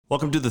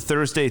Welcome to the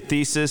Thursday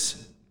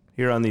Thesis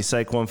here on the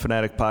Psych One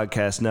Fanatic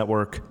Podcast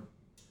Network.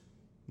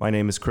 My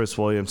name is Chris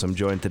Williams. I'm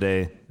joined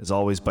today, as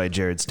always, by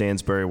Jared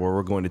Stansberry, where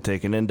we're going to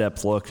take an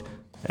in-depth look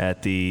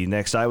at the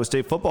next Iowa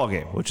State football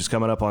game, which is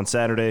coming up on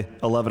Saturday,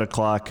 11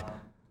 o'clock.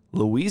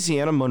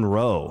 Louisiana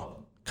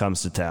Monroe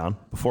comes to town.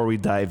 Before we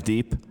dive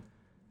deep,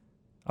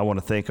 I want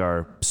to thank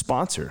our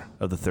sponsor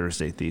of the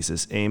Thursday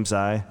Thesis, Ames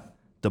Eye,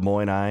 Des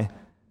Moines Eye.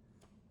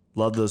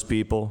 Love those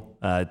people.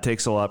 It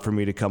takes a lot for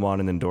me to come on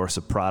and endorse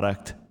a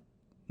product.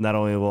 Not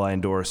only will I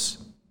endorse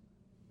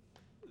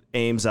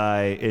Ames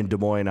Eye and Des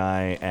Moines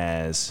Eye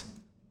as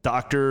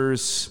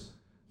doctors,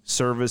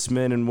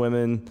 servicemen and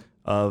women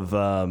of,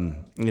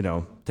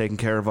 taking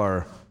care of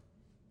our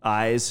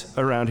eyes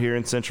around here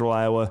in central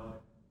Iowa.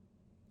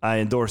 I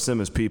endorse them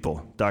as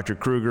people. Dr.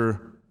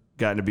 Kruger,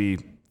 gotten to be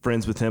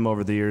friends with him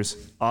over the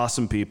years.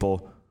 Awesome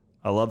people.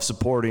 I love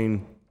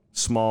supporting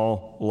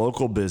small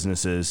local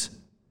businesses.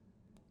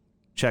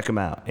 Check them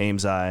out.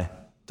 Ames Eye,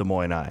 Des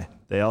Moines Eye.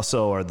 They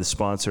also are the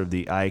sponsor of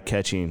the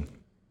eye-catching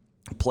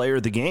Player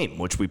of the Game,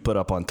 which we put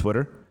up on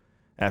Twitter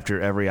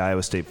after every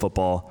Iowa State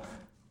football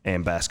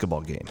and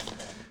basketball game. I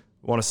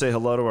want to say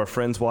hello to our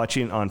friends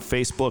watching on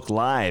Facebook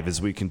Live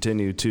as we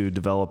continue to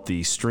develop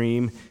the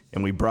stream,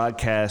 and we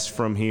broadcast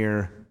from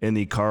here in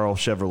the Carl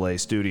Chevrolet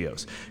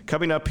studios.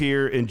 Coming up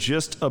here in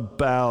just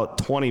about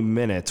 20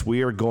 minutes,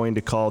 we are going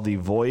to call the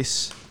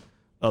voice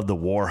of the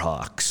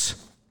Warhawks.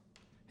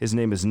 His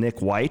name is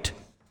Nick White.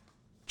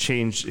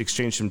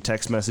 Exchanged some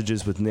text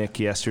messages with Nick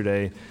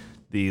yesterday.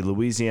 The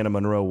Louisiana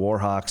Monroe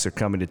Warhawks are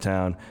coming to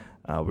town.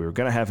 We were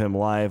going to have him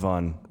live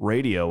on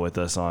radio with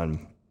us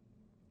on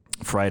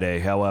Friday.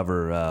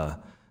 However,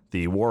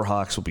 the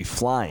Warhawks will be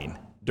flying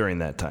during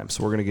that time.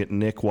 So we're going to get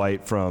Nick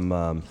White from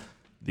I'm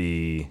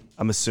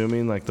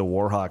assuming, like the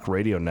Warhawk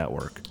Radio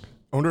Network.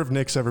 I wonder if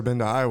Nick's ever been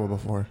to Iowa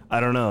before.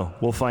 I don't know.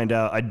 We'll find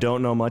out. I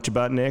don't know much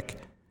about Nick.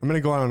 I'm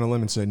going to go out on a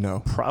limb and say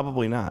no.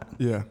 Probably not.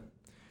 Yeah.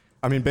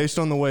 I mean, based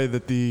on the way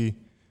that the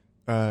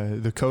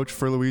coach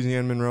for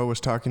Louisiana Monroe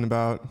was talking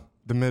about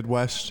the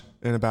Midwest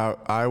and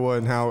about Iowa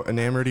and how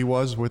enamored he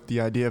was with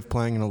the idea of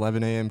playing an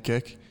 11 a.m.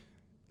 kick,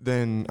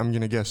 then I'm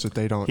going to guess that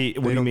they don't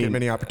get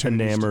many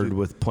opportunities. Enamored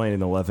with playing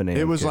an 11 a.m.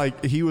 It was kick.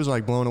 like he was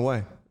like blown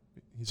away.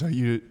 He's like,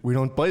 we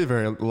don't play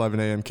very 11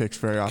 a.m. kicks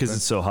very often. Because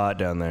it's so hot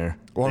down there.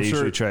 Well, they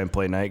usually try and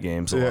play night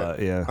games a lot.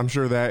 Yeah, I'm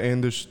sure that,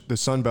 and the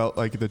Sun Belt,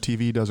 like the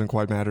TV doesn't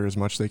quite matter as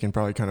much. They can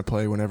probably kind of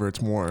play whenever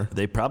it's more.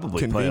 They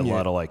probably convenient. play a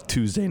lot of like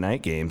Tuesday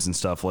night games and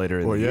stuff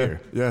later in the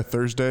year. Yeah,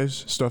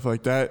 Thursdays, stuff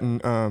like that.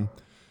 And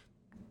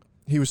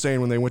he was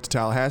saying when they went to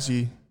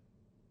Tallahassee,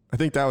 I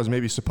think that was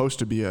maybe supposed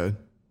to be a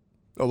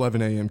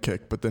 11 a.m.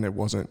 kick, but then it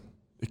wasn't.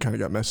 It kind of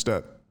got messed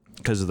up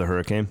because of the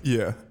hurricane.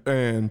 Yeah,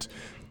 and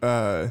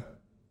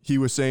he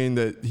was saying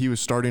that he was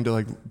starting to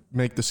like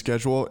make the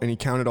schedule, and he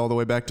counted all the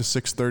way back to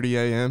 6:30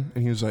 a.m.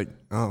 and he was like,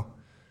 "Oh,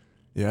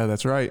 yeah,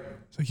 that's right."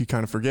 It's like you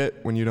kind of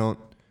forget when you don't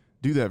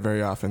do that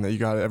very often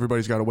that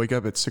everybody's got to wake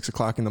up at 6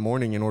 o'clock in the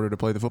morning in order to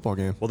play the football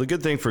game. Well, the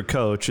good thing for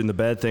Coach and the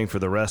bad thing for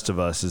the rest of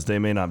us is they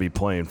may not be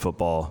playing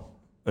football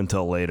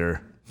until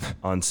later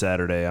on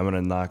Saturday. I'm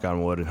going to knock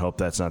on wood and hope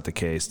that's not the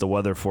case. The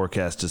weather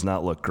forecast does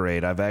not look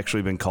great. I've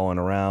actually been calling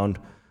around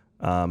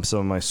some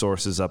of my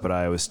sources up at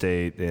Iowa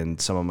State and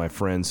some of my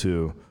friends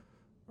who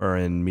are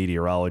in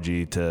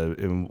meteorology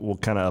and we'll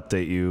kind of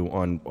update you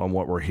on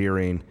what we're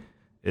hearing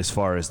as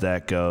far as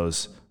that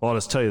goes. Well, I'll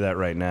just tell you that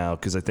right now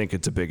because I think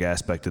it's a big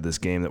aspect of this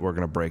game that we're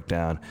going to break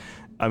down.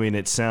 I mean,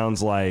 it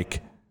sounds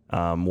like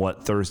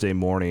what Thursday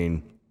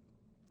morning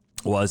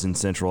was in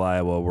central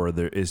Iowa, where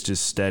there is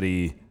just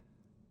steady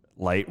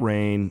light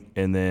rain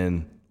and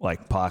then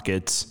like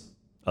pockets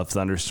of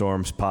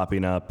thunderstorms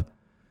popping up.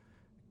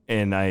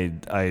 And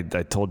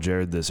I told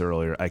Jared this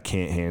earlier. I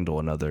can't handle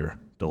another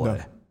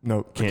delay.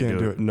 No, can't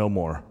do it. No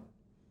more.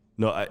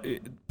 No,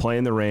 play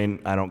in the rain.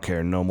 I don't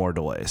care. No more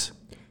delays.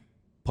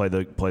 Play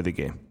the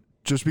game.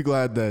 Just be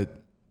glad that,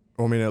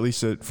 well, I mean, at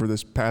least for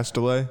this past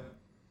delay,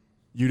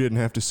 you didn't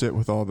have to sit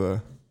with all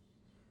the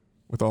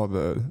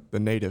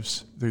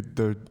natives,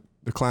 the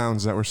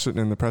clowns that were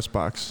sitting in the press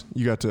box.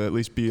 You got to at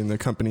least be in the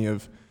company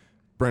of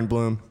Brent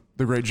Bloom,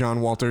 the great John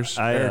Walters,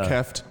 Eric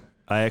Heft.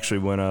 I actually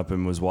went up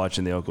and was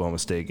watching the Oklahoma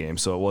State game,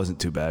 so it wasn't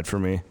too bad for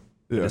me.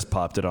 Yeah. I just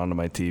popped it onto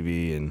my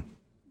TV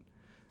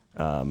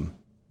and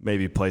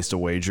maybe placed a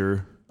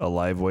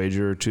live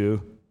wager or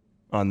two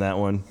on that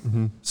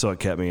one, so it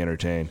kept me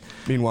entertained.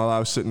 Meanwhile, I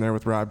was sitting there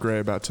with Rob Gray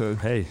about to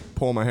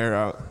pull my hair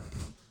out.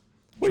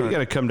 Well, you got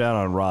to come down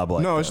on Rob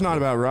like that. No, it's not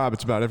about Rob.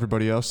 It's about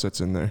everybody else that's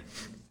in there.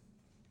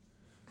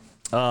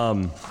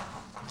 All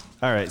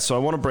right, so I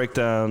want to break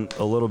down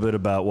a little bit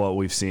about what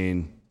we've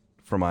seen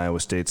from Iowa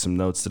State, some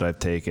notes that I've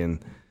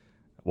taken.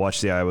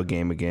 Watched the Iowa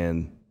game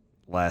again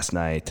last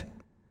night.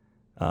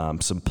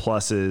 Some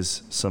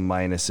pluses, some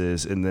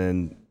minuses, and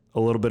then a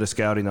little bit of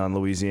scouting on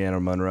Louisiana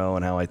Monroe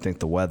and how I think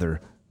the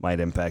weather might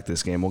impact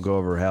this game. We'll go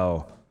over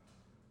how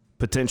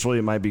potentially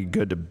it might be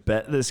good to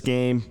bet this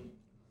game,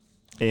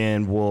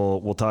 and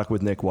we'll talk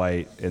with Nick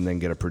White and then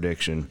get a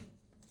prediction.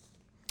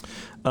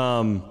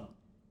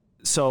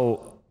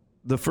 So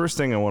the first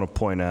thing I want to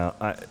point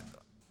out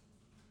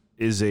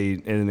is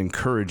an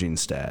encouraging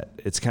stat.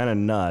 It's kind of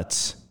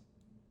nuts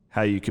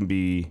how you can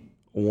be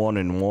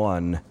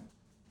 1-1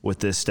 with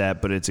this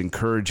stat, but it's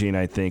encouraging,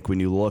 I think, when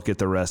you look at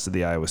the rest of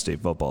the Iowa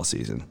State football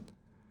season.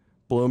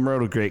 Bloom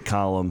wrote a great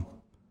column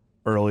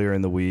earlier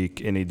in the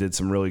week, and he did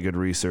some really good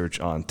research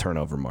on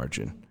turnover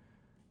margin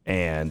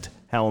and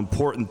how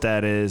important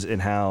that is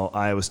and how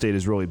Iowa State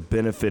has really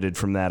benefited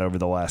from that over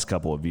the last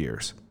couple of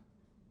years.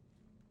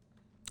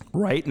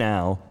 Right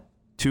now,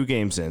 2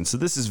 games in, so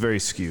this is very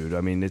skewed.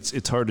 I mean,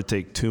 it's hard to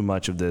take too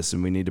much of this,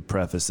 and we need to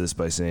preface this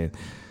by saying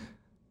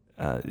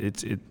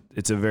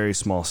it's a very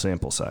small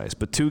sample size.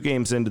 But 2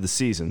 games into the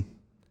season,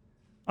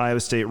 Iowa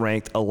State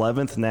ranked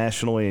 11th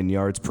nationally in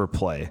yards per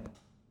play,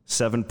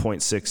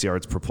 7.6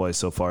 yards per play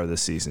so far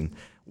this season.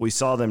 We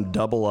saw them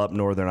double up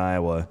Northern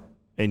Iowa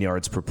in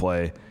yards per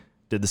play.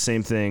 Did the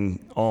same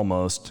thing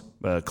almost,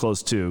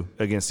 close to,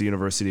 against the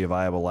University of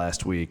Iowa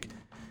last week.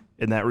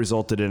 And that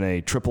resulted in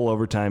a triple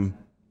overtime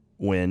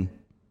win.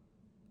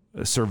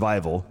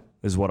 Survival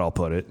is what I'll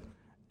put it.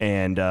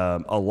 And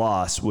a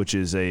loss, which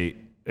is a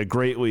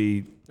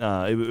greatly,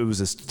 it was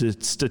a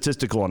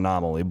statistical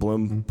anomaly.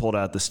 Bloom pulled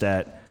out the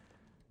stat.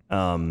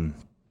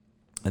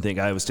 I think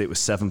Iowa State was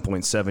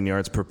 7.7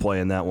 yards per play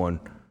in that one.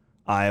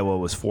 Iowa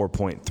was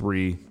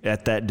 4.3.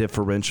 At that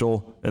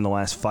differential in the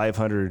last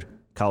 500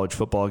 college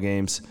football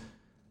games,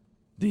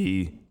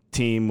 the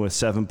team with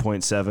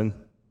 7.7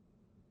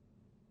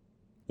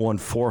 won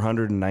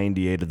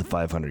 498 of the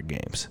 500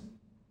 games.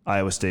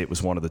 Iowa State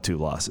was one of the 2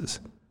 losses.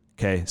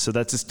 Okay, so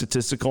that's a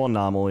statistical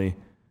anomaly.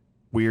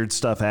 Weird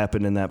stuff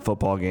happened in that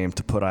football game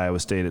to put Iowa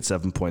State at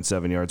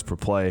 7.7 yards per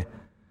play.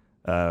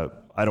 I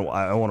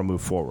want to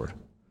move forward.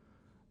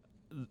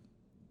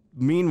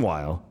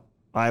 Meanwhile,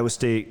 Iowa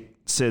State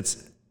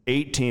sits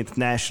 18th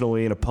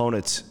nationally in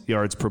opponents'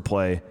 yards per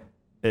play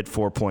at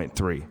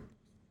 4.3.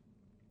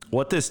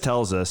 What this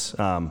tells us,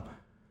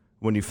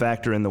 when you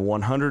factor in the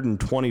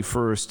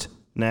 121st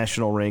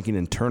national ranking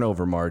in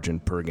turnover margin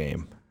per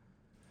game,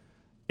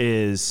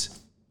 is,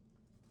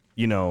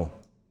 a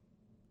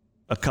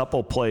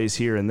couple plays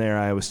here and there,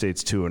 Iowa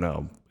State's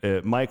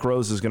 2-0. Mike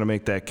Rose is going to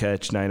make that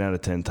catch 9 out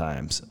of 10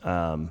 times.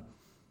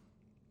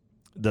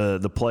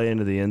 The play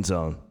into the end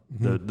zone,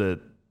 the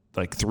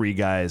 3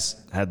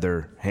 guys had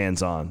their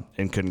hands on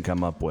and couldn't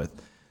come up with.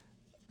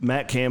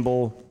 Matt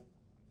Campbell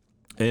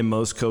and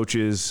most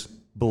coaches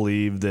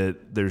believe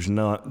that there's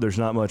not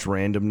much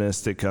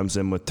randomness that comes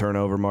in with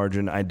turnover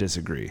margin. I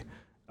disagree.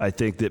 I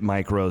think that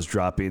Mike Rose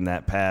dropping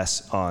that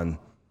pass on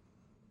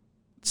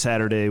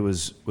Saturday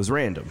was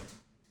random.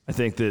 I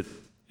think that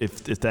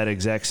if that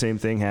exact same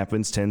thing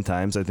happens 10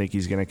 times, I think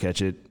he's going to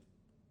catch it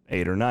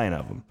 8 or 9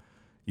 of them.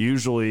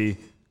 Usually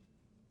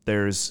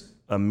there's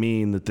a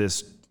mean that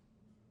this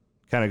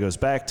kind of goes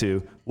back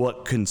to.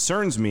 What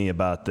concerns me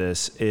about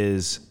this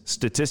is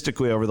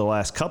statistically over the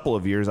last couple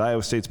of years,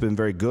 Iowa State's been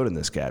very good in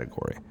this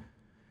category.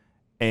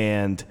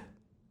 And,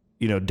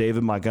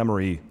 David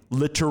Montgomery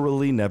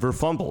literally never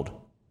fumbled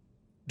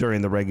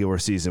during the regular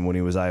season when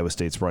he was Iowa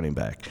State's running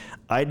back.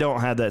 I don't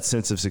have that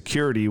sense of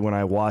security when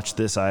I watch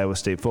this Iowa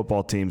State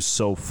football team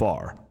so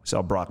far. We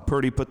saw Brock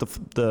Purdy put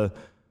the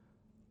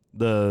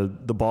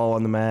ball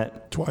on the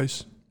mat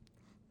twice.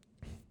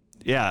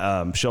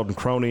 Yeah, Sheldon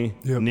Croney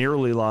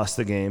nearly lost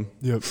the game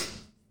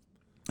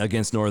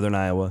against Northern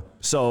Iowa.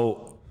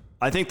 So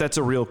I think that's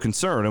a real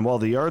concern. And while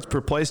the yards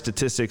per play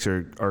statistics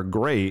are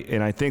great,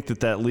 and I think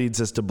that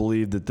leads us to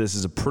believe that this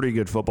is a pretty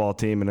good football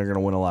team and they're going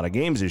to win a lot of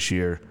games this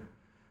year,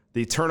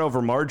 the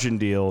turnover margin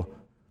deal,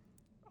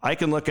 I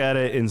can look at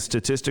it and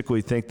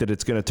statistically think that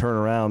it's going to turn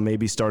around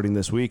maybe starting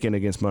this weekend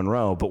against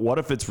Monroe. But what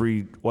if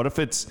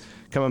it's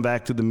coming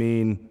back to the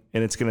mean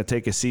and it's going to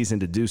take a season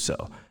to do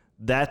so?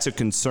 That's a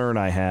concern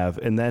I have,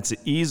 and that's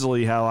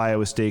easily how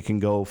Iowa State can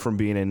go from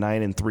being a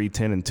 9-3,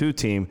 10-2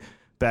 team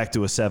back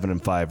to a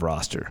 7-5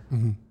 roster.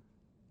 Mm-hmm.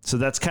 So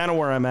that's kind of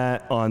where I'm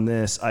at on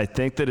this. I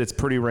think that it's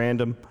pretty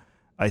random.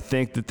 I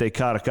think that they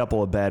caught a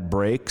couple of bad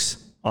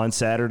breaks on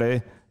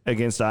Saturday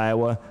against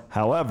Iowa.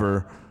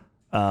 However,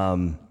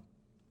 I'm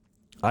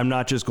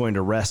not just going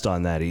to rest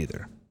on that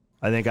either.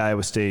 I think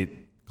Iowa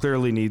State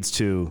clearly needs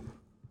to,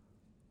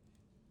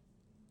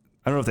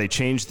 I don't know if they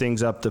change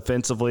things up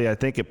defensively. I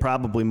think it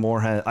probably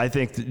I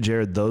think,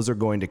 Jared, those are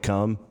going to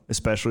come,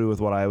 especially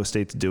with what Iowa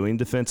State's doing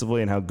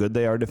defensively and how good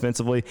they are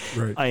defensively.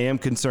 Right. I am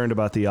concerned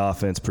about the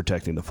offense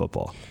protecting the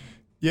football.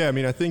 Yeah, I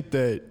mean, I think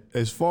that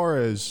as far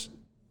as,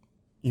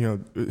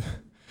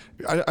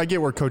 I get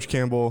where Coach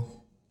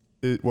Campbell,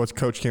 what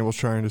Coach Campbell's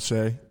trying to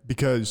say,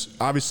 because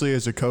obviously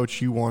as a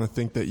coach, you want to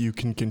think that you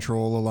can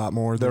control a lot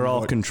more. They're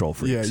all control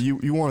freaks. Yeah,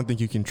 you want to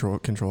think you can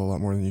control a lot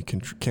more than you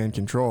can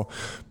control.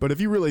 But if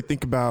you really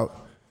think about,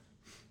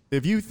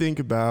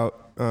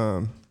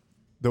 the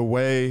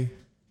way,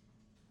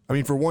 I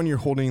mean, for one, you're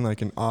holding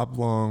like an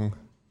oblong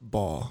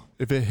ball.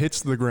 If it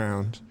hits the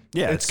ground,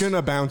 it's going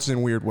to bounce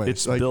in weird ways.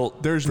 It's like,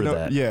 built for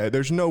that. Yeah,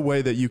 there's no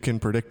way that you can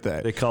predict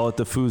that. They call it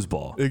the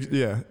foosball.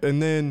 Yeah,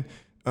 and then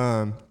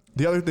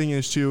The other thing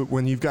is, too,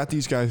 when you've got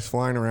these guys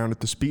flying around at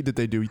the speed that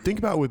they do, you think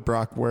about with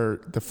Brock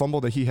where the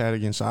fumble that he had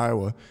against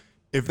Iowa,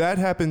 if that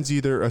happens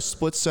either a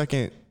split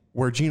second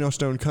where Geno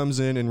Stone comes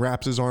in and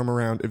wraps his arm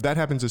around, if that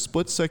happens a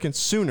split second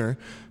sooner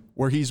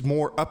where he's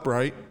more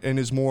upright and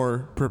is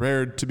more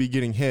prepared to be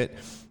getting hit,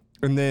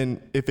 and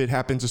then if it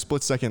happens a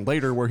split second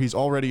later where he's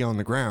already on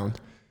the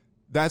ground,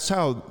 that's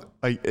how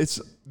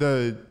it's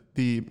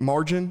the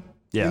margin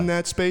in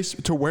that space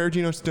to where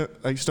Geno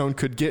Stone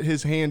could get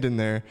his hand in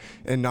there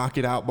and knock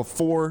it out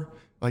before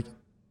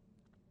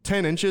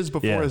 10 inches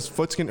before his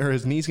foot's or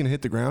his knee's gonna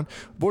hit the ground.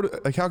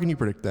 How can you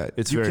predict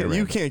that?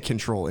 You can't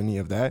control any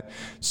of that.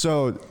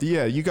 So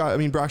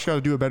Brock's got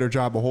to do a better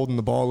job of holding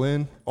the ball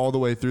in all the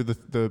way through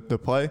the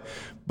play.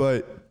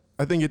 But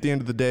I think at the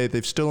end of the day,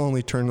 they've still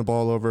only turned the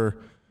ball over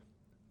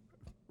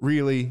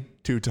really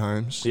 2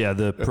 times. Yeah,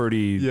 the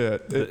Purdy.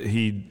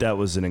 That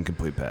was an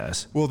incomplete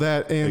pass. Well,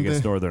 that and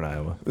against Northern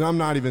Iowa.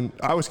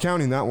 I was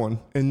counting that one,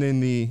 and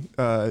then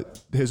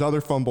his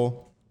other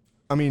fumble.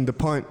 I mean, the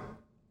punt.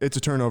 It's a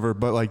turnover,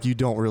 but you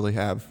don't really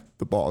have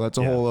the ball. That's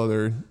a whole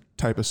other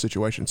type of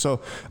situation.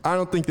 So I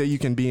don't think that you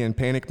can be in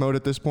panic mode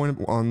at this point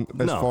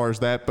as far as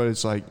that. But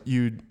it's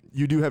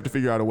you do have to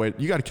figure out a way.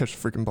 You got to catch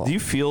the freaking ball. Do you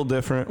feel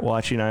different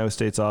watching Iowa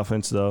State's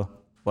offense though?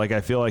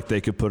 I feel like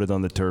they could put it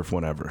on the turf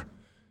whenever.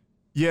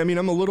 Yeah, I mean,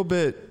 I'm a little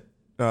bit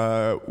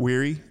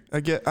weary.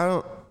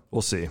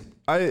 We'll see.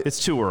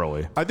 It's too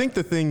early. I think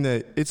the thing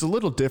that it's a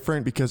little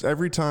different because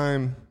every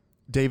time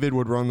David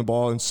would run the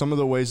ball and some of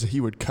the ways that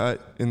he would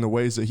cut and the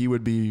ways that he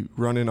would be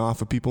running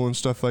off of people and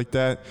stuff like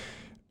that,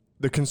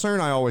 the concern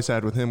I always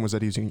had with him was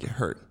that he was going to get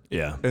hurt.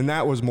 Yeah. And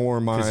that was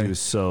more because he was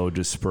so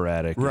just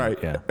sporadic. Right.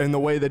 And the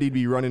way that he'd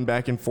be running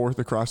back and forth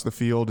across the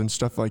field and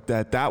stuff like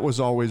that, that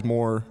was always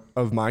more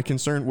of my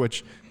concern,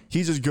 which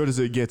he's as good as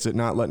it gets at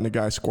not letting the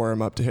guy square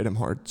him up to hit him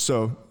hard.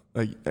 So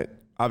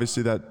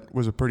obviously that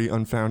was a pretty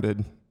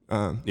unfounded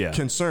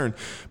concern.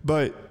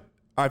 But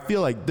I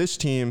feel like this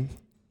team,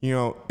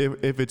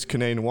 if it's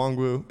Kene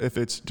Nwangwu, if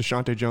it's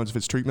Deshaunte Jones, if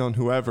it's Tariq Milton,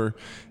 whoever,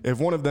 if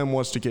one of them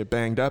was to get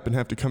banged up and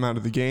have to come out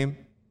of the game,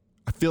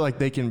 I feel like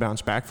they can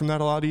bounce back from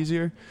that a lot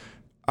easier.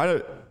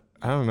 I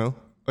don't know.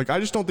 I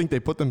just don't think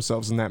they put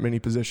themselves in that many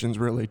positions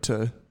really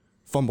to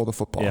fumble the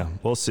football. Yeah,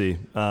 we'll see.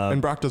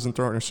 And Brock doesn't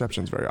throw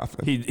interceptions very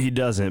often. He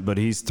doesn't, but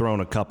he's thrown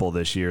a couple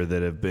this year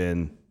that have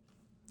been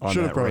on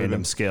that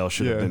random scale,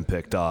 should have been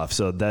picked off.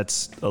 So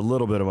that's a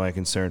little bit of my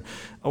concern.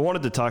 I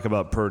wanted to talk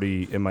about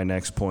Purdy in my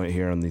next point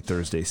here on the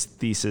Thursday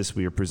Thesis.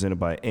 We are presented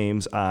by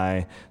Ames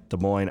Eye, Des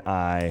Moines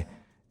Eye,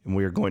 and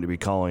we are going to be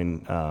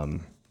calling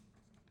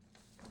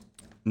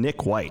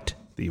Nick White,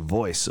 the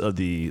voice of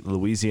the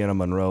Louisiana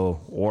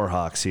Monroe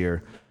Warhawks,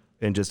 here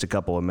in just a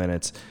couple of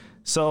minutes.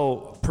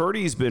 So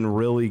Purdy's been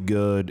really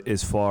good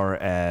as far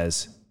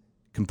as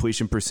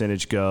completion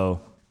percentage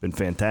go, been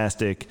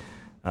fantastic.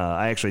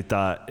 I actually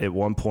thought at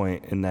one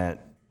point in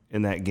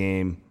that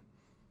game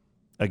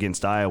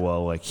against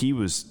Iowa, he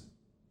was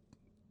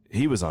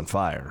on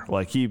fire.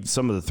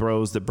 Some of the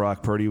throws that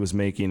Brock Purdy was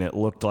making, it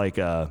looked like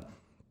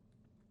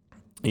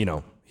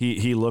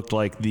he looked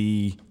like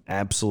the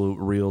absolute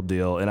real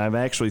deal. And I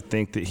actually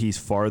think that he's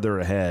farther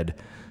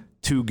ahead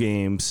 2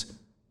 games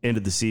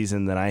into the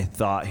season than I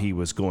thought he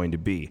was going to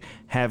be.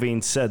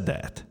 Having said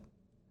that,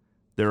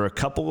 there are a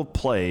couple of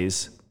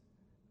plays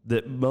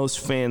that most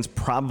fans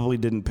probably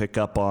didn't pick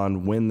up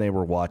on when they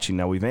were watching.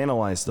 Now, we've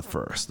analyzed the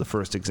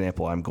first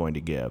example I'm going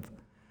to give.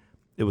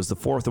 It was the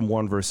 4th and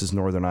 1 versus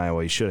Northern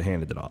Iowa. He should have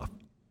handed it off.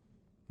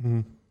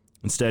 Mm-hmm.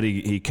 Instead,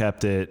 he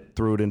kept it,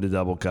 threw it into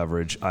double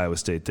coverage. Iowa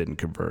State didn't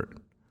convert.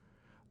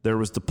 There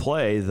was the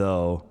play,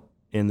 though,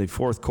 in the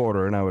 4th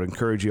quarter, and I would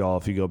encourage you all,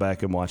 if you go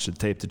back and watch the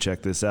tape, to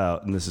check this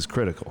out, and this is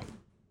critical.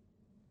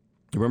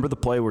 You remember the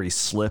play where he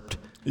slipped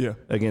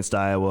against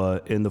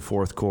Iowa in the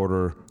 4th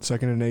quarter?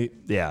 2nd and 8.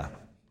 Yeah.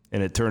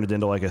 And it turned it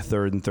into a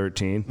 3rd and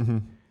 13. Mm-hmm.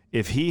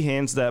 If he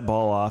hands that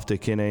ball off to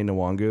Kene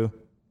Nwangwu,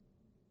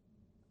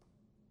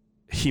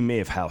 he may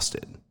have housed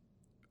it.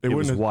 It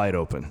was wide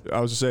open. I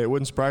was to say, it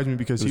wouldn't surprise me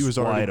because he was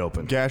already wide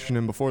open, gashing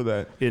him before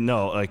that. And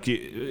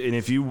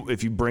if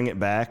you bring it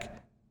back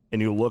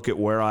and you look at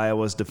where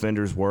Iowa's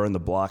defenders were in the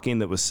blocking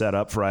that was set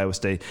up for Iowa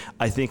State,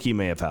 I think he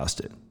may have housed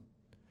it.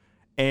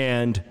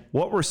 And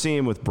what we're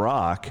seeing with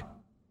Brock,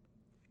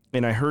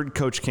 and I heard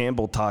Coach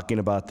Campbell talking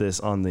about this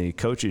on the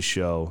coaches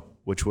show,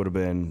 which would have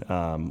been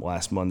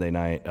last Monday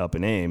night up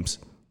in Ames.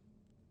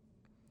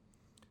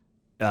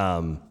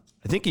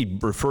 I think he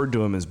referred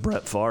to him as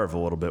Brett Favre a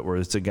little bit, where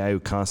it's a guy who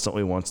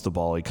constantly wants the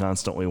ball. He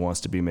constantly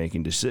wants to be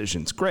making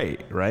decisions.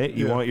 Great, right?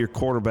 You want your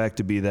quarterback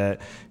to be that.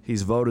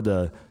 He's voted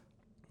a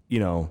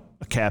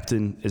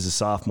captain as a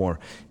sophomore.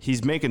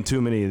 He's making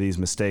too many of these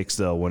mistakes,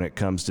 though, when it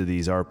comes to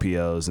these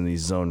RPOs and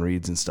these zone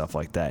reads and stuff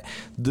like that.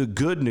 The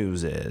good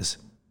news is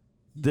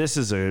this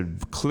is a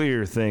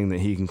clear thing that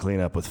he can clean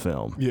up with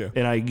film. Yeah.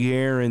 And I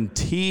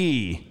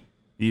guarantee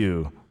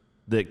you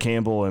that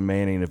Campbell and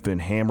Manning have been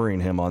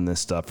hammering him on this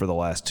stuff for the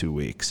last 2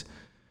 weeks.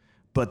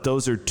 But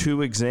those are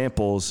 2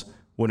 examples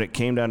when it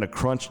came down to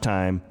crunch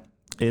time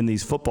in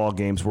these football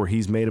games where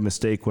he's made a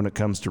mistake when it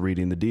comes to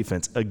reading the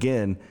defense.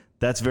 Again,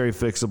 That's very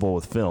fixable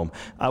with film.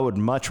 I would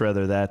much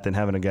rather that than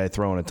having a guy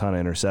throwing a ton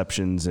of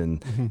interceptions.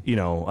 And,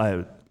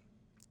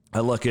 I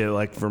look at,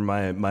 like, for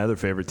my other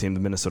favorite team, the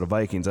Minnesota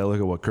Vikings, I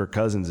look at what Kirk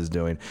Cousins is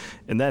doing,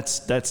 and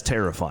that's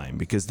terrifying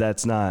because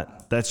that's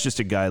just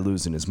a guy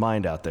losing his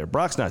mind out there.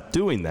 Brock's not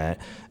doing that,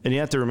 and you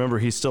have to remember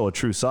he's still a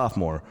true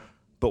sophomore.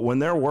 But when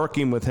they're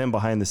working with him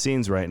behind the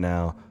scenes right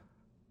now,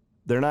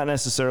 they're not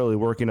necessarily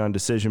working on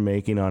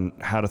decision-making on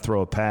how to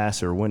throw a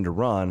pass or when to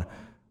run.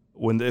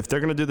 If they're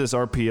going to do this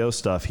RPO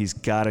stuff, he's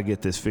got to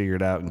get this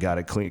figured out and got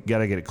to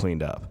get it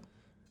cleaned up.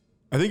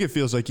 I think it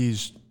feels like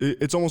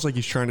it's almost like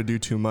he's trying to do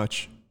too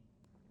much.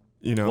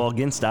 Well,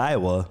 against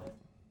Iowa,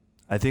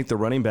 I think the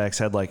running backs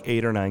had like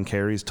 8 or 9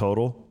 carries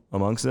total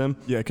amongst them.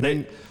 Yeah,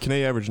 can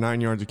they average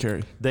 9 yards a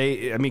carry?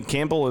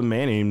 Campbell and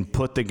Manning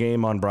put the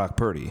game on Brock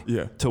Purdy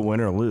to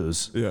win or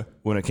lose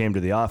when it came to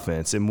the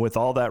offense. And with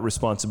all that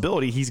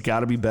responsibility, he's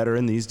got to be better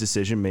in these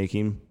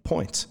decision-making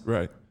points.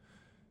 Right.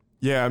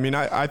 Yeah, I mean,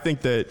 I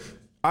think that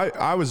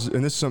I was,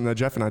 and this is something that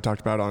Jeff and I talked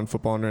about on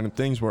Football and Random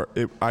Things, where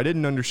I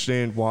didn't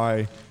understand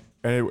why,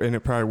 and it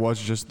probably was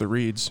just the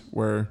reads,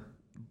 where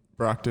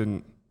Brock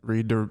didn't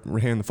read to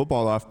hand the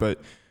football off, but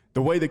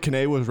the way that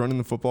Kene was running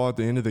the football at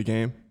the end of the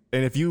game,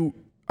 and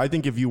I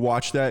think if you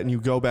watch that and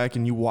you go back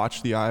and you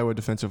watch the Iowa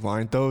defensive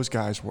line, those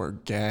guys were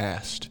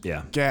gassed.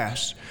 Yeah.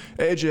 Gassed.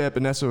 AJ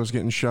Epinesa was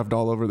getting shoved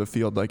all over the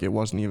field like it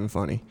wasn't even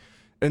funny.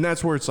 And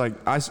that's where it's like,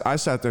 I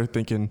sat there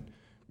thinking,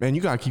 man,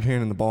 you got to keep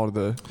handing the ball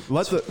to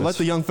let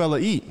the young fella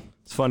eat.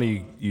 It's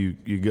funny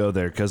you go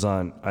there because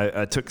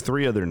I took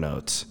 3 other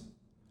notes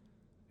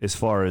as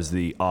far as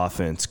the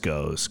offense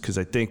goes, because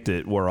I think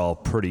that we're all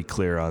pretty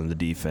clear on the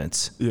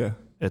defense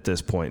at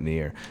this point in the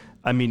year.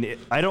 I mean,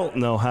 I don't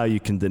know how you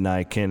can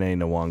deny Kene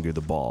Nwangu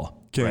the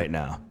ball right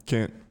now.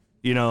 Can't.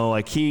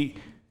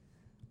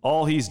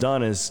 All he's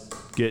done is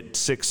get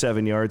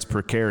 6-7 yards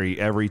per carry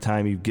every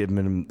time you've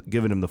given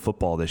him the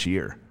football this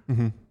year.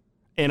 Mm-hmm.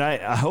 And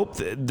I hope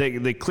that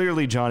they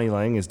clearly Johnny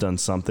Lang has done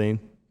something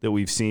that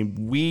we've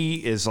seen.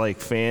 We as like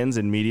fans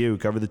and media who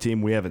cover the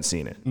team, we haven't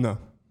seen it. No.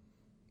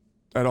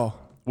 At all.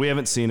 We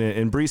haven't seen it.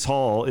 And Breece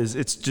Hall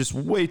it's just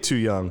way too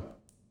young.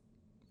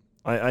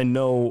 I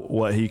know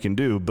what he can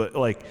do, but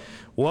like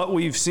what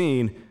we've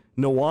seen,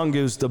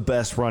 Nwangu's the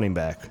best running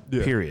back,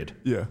 period.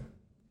 Yeah.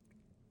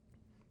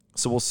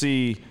 So we'll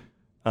see.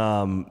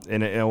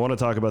 And I want to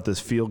talk about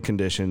this field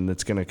condition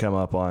that's going to come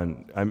up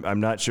on. I'm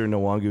not sure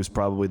Nwangu is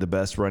probably the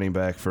best running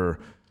back for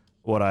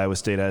what Iowa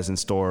State has in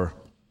store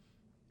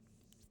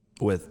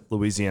with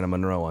Louisiana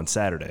Monroe on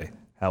Saturday.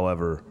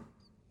 However,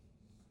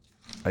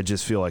 I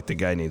just feel like the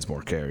guy needs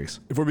more carries.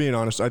 If we're being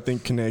honest, I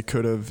think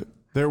Kene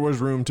there was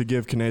room to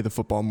give Kene the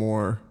football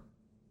more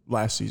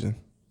last season,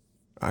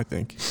 I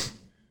think.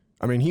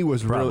 I mean, he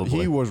was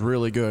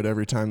really good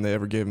every time they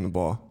ever gave him the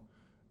ball.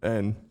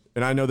 And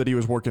I know that he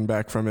was working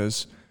back from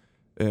his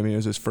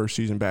first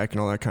season back and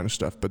all that kind of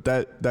stuff. But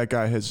that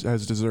guy has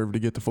deserved to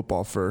get the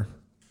football for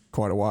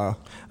quite a while.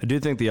 I do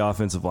think the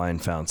offensive line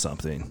found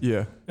something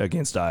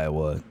against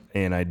Iowa.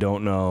 And I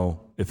don't know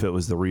if it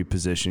was the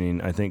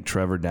repositioning. I think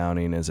Trevor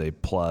Downing is a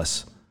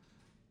plus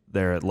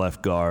there at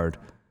left guard.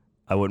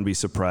 I wouldn't be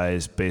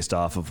surprised based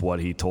off of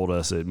what he told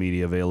us at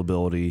media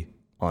availability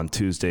on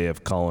Tuesday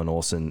if Colin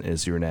Olsen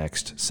is your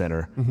next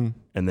center. Mm-hmm.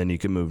 And then you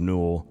can move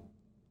Newell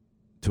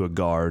to a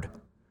guard.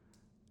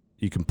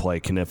 You can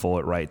play Kniffel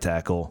at right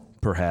tackle,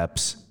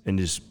 perhaps, and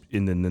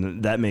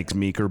then that makes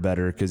Meeker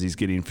better because he's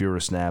getting fewer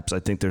snaps.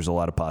 I think there's a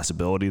lot of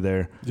possibility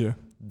there. Yeah,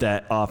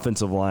 that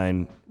offensive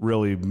line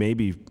really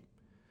maybe.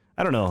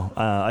 I don't know.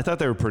 I thought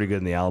they were pretty good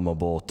in the Alamo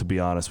Bowl, to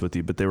be honest with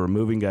you, but they were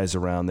moving guys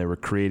around. They were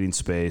creating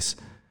space,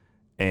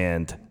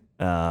 and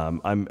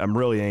I'm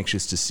really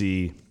anxious to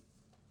see,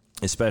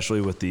 especially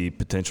with the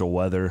potential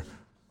weather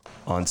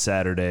on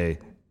Saturday.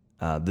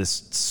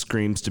 This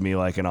screams to me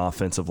like an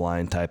offensive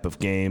line type of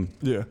game.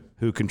 Yeah.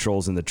 Who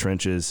controls in the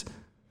trenches.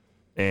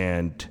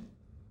 And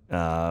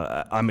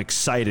I'm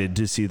excited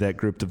to see that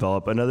group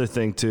develop. Another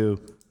thing, too,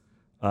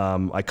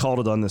 I called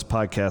it on this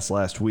podcast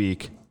last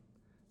week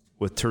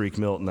with Tariq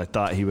Milton. I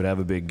thought he would have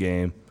a big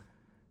game.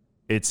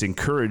 It's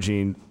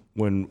encouraging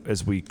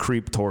as we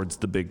creep towards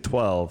the Big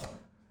 12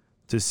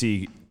 to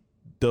see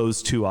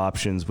those two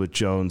options with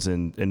Jones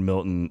and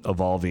Milton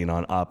evolving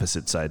on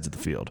opposite sides of the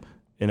field.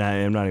 And I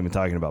am not even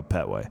talking about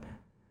Petway.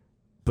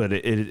 But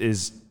it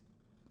is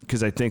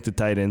because I think the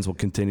tight ends will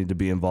continue to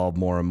be involved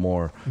more and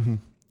more. Mm-hmm.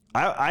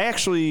 I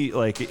actually,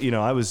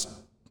 I was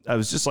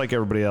just like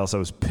everybody else. I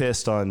was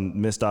pissed on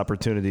missed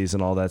opportunities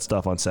and all that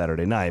stuff on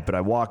Saturday night. But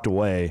I walked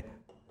away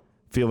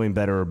feeling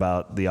better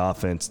about the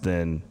offense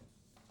than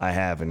I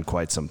have in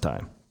quite some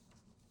time.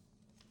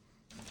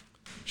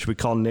 Should we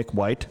call Nick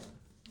White?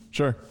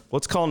 Sure.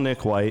 Let's call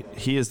Nick White.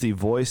 He is the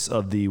voice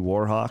of the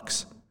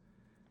Warhawks.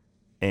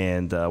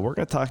 And we're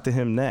going to talk to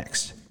him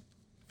next.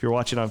 If you're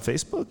watching on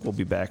Facebook, we'll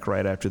be back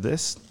right after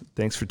this.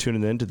 Thanks for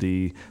tuning in to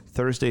the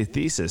Thursday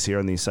Thesis here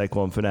on the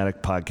Cyclone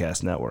Fanatic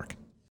Podcast Network.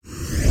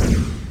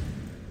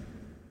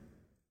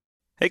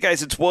 Hey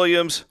guys, it's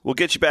Williams. We'll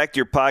get you back to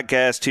your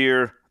podcast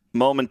here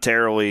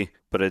momentarily,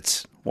 but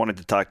it's wanted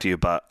to talk to you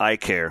about eye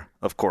care,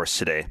 of course,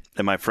 today.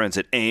 And my friends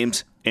at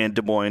Ames and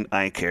Des Moines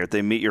Eye Care,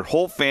 they meet your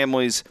whole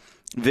family's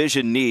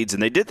vision needs.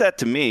 And they did that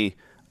to me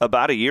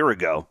about a year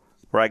ago,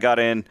 where I got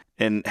in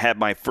and had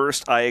my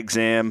first eye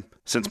exam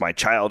since my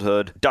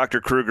childhood.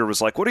 Dr. Kruger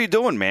was like, "What are you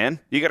doing, man?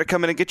 You got to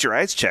come in and get your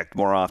eyes checked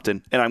more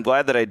often." And I'm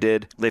glad that I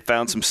did. They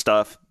found some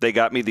stuff. They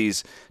got me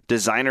these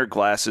designer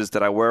glasses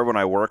that I wear when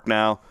I work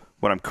now,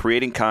 when I'm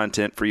creating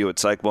content for you at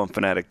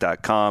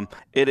CycloneFanatic.com.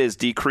 It has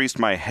decreased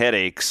my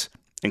headaches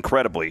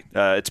incredibly.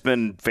 It's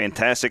been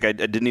fantastic. I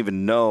didn't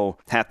even know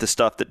half the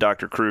stuff that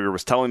Dr. Kruger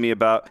was telling me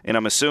about. And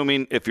I'm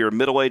assuming if you're a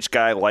middle-aged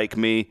guy like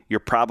me,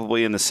 you're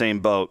probably in the same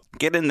boat.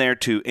 Get in there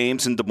to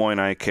Ames and Des Moines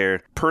Eye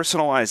Care,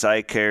 personalized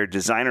eye care,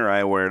 designer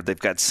eyewear. They've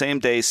got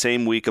same-day,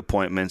 same-week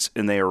appointments,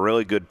 and they are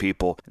really good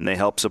people, and they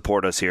help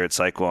support us here at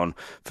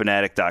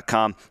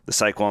CycloneFanatic.com, the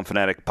Cyclone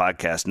Fanatic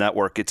Podcast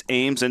Network. It's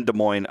Ames and Des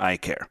Moines Eye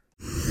Care.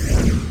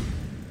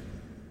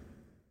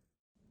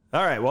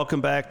 All right,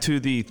 welcome back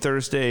to the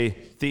Thursday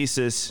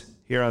Thesis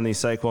here on the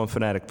Cyclone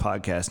Fanatic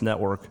Podcast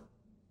Network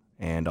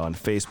and on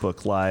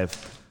Facebook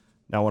Live.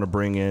 Now I want to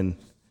bring in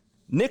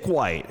Nick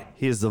White.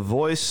 He is the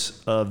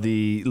voice of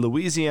the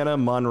Louisiana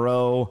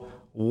Monroe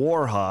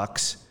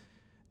Warhawks.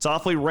 It's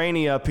awfully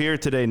rainy up here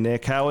today,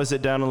 Nick. How is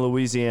it down in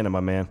Louisiana,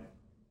 my man?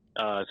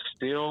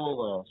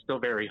 Still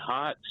very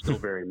hot, still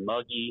very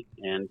muggy,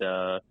 and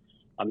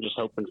I'm just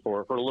hoping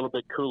for a little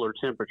bit cooler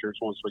temperatures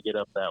once we get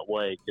up that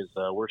way, because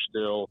we're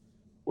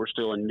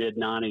still in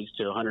mid-90s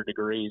to 100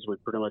 degrees.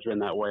 We've pretty much been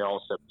that way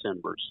all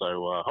September.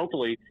 So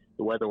hopefully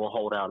the weather will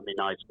hold out and be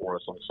nice for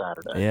us on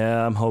Saturday.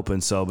 Yeah, I'm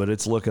hoping so, but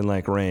it's looking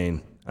like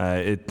rain.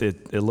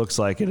 It looks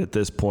like it at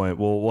this point.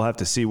 We'll have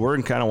to see. We're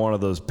in kind of one of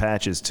those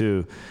patches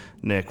too,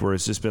 Nick, where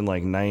it's just been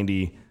like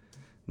 90,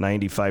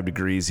 95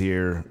 degrees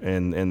here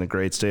in the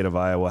great state of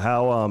Iowa.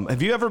 How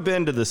have you ever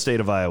been to the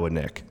state of Iowa,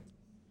 Nick?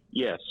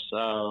 Yes,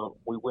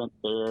 we went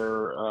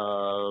there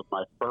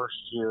my first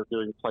year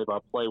doing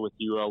play-by-play with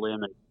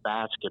ULM in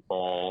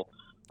basketball.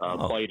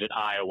 Played at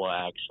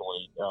Iowa,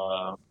 actually,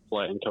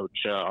 and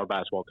coach our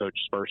basketball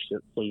coach's first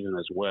season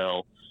as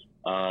well.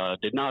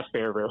 Did not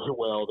fare very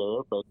well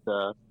there, but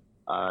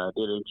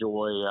did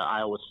enjoy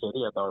Iowa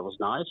City. I thought it was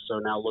nice. So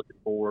now looking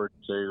forward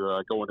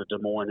to going to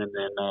Des Moines and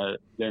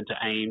then to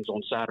Ames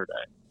on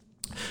Saturday.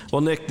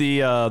 Well, Nick, the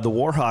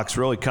Warhawks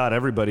really caught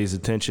everybody's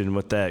attention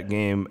with that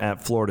game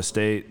at Florida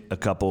State a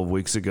couple of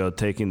weeks ago,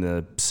 taking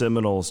the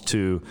Seminoles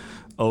to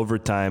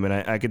overtime. And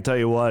I can tell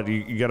you what,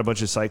 you got a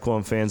bunch of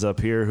Cyclone fans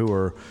up here who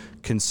are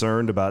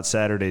concerned about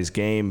Saturday's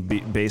game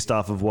based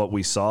off of what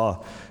we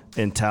saw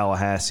in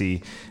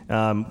Tallahassee.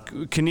 How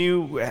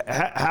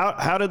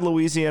did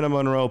Louisiana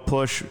Monroe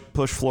push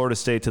Florida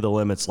State to the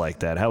limits like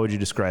that? How would you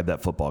describe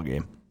that football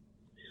game?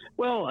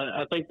 Well,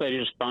 I think they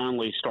just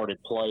finally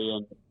started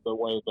playing the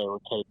way they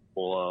were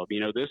capable of. You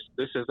know, this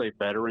is a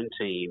veteran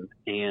team,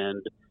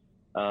 and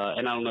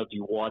I don't know if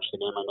you watched the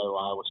game. I know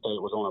Iowa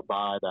State was on a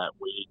bye that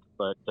week,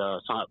 but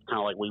it's kind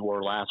of like we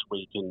were last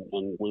week,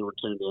 and we were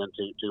tuned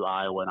in to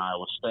Iowa and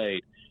Iowa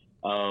State.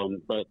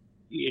 But,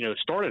 you know,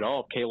 started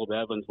off, Caleb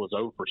Evans was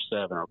 0 for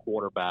 7, our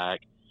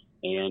quarterback,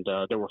 and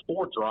there were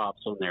 4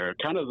 drops in there.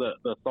 Kind of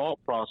the thought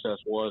process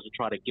was to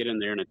try to get in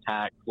there and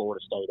attack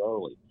Florida State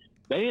early.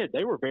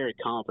 They were very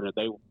confident.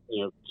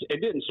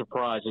 It didn't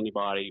surprise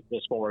anybody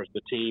as far as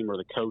the team or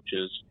the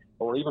coaches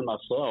or even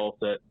myself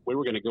that we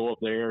were going to go up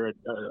there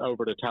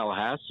over to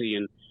Tallahassee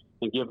and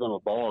give them a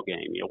ball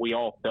game. You know, we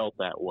all felt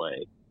that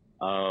way,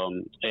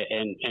 and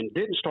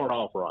didn't start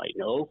off right.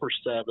 0 for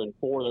 7,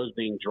 4 of those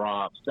being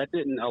drops. That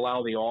didn't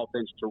allow the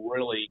offense to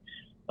really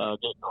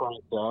get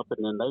cranked up.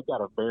 And then they've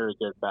got a very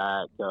good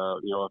back,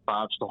 a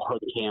 5-star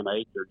Cam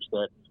Akers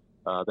that.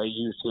 They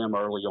used him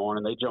early on,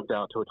 and they jumped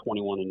out to a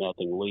 21-0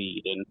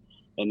 lead, and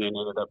then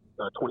ended up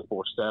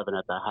 24-7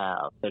 at the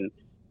half. And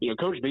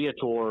Coach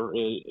Viator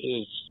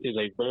is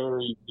a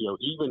very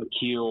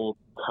even-keeled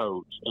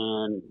coach,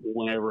 and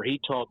whenever he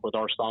talked with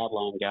our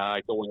sideline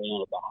guy going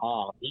in at the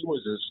half, he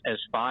was as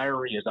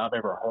fiery as I've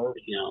ever heard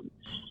him.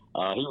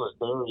 He was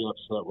very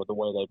upset with the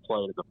way they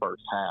played in the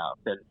first half,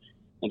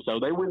 and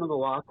so they went to the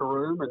locker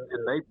room,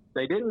 and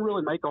they didn't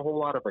really make a whole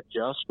lot of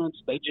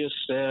adjustments. They just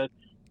said,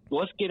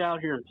 let's get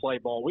out here and play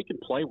ball. We can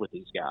play with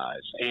these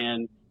guys.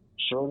 And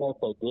sure enough,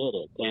 they did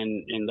it.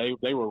 And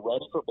they were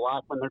ready for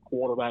Blackman, their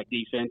quarterback,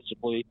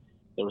 defensively.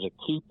 There was a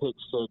key pick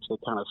six that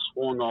kind of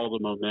swung all the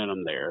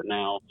momentum there.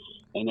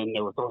 And then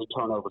there were 3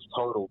 turnovers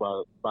total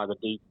by the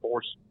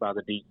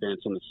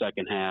defense in the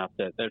second half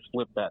that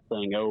flipped that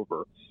thing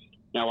over.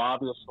 Now,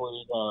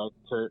 obviously,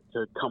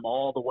 to come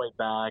all the way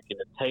back and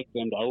to take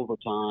them to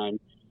overtime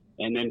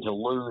and then to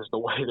lose the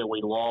way that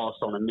we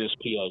lost on a missed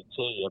PAT.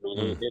 I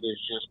mean, it is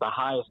just the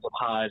highest of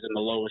highs and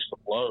the lowest of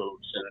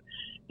lows.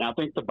 And I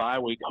think the bye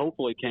week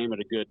hopefully came at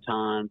a good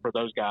time for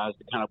those guys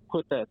to kind of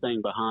put that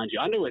thing behind you.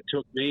 I knew it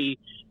took me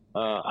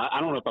I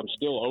don't know if I'm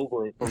still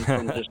over it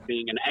from just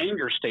being an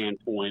anger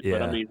standpoint,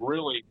 but I mean,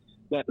 really,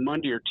 that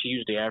Monday or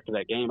Tuesday after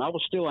that game, I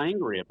was still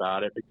angry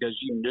about it because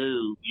you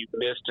knew you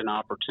missed an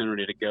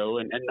opportunity to go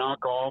and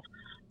knock off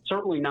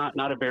certainly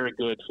not a very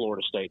good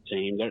Florida State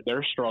team.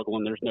 They're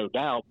struggling, there's no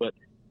doubt, but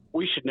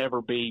we should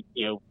never be,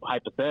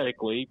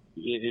 hypothetically,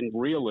 in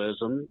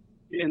realism,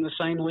 in the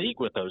same league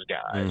with those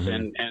guys.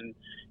 Mm-hmm.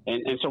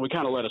 And so we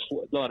kind of let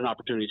an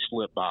opportunity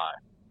slip by.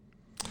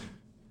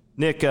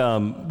 Nick,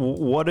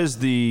 what is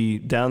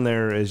down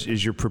there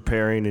as you're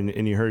preparing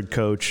and you heard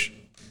Coach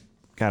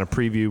kind of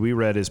preview? We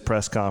read his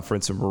press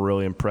conference and we're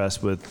really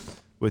impressed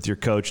with your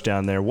coach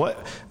down there.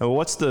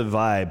 What's the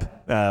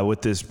vibe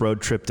with this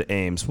road trip to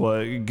Ames?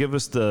 Well, give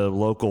us the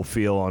local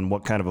feel on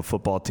what kind of a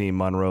football team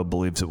Monroe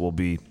believes it will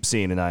be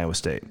seeing in Iowa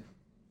State.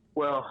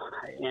 Well,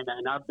 and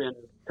I've been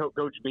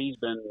Coach B's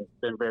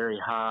been very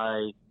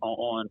high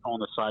on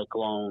the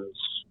Cyclones,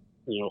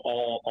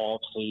 all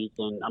off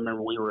season. I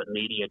remember we were at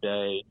Media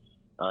Day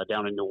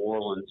down in New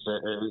Orleans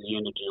at the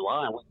end of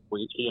July.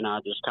 He and I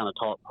just kind of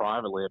talked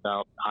privately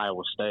about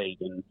Iowa State,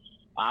 and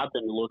I've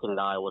been looking at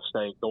Iowa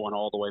State going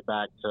all the way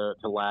back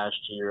to last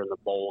year in the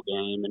bowl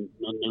game, and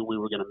knew we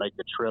were going to make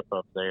the trip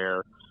up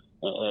there.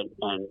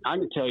 And I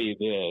can tell you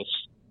this: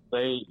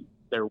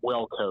 they're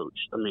well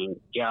coached. I mean,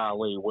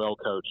 golly, well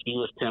coached.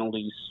 Fewest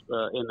penalties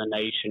in the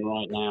nation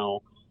right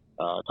now.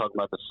 Talking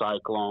about the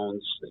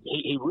Cyclones,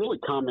 he really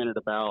commented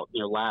about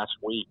last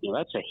week.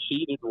 That's a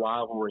heated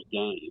rivalry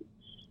game,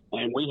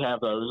 and we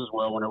have those as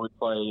well whenever we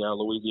play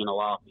Louisiana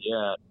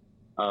Lafayette.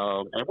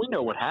 And we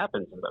know what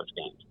happens in those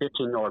games: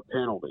 15-yard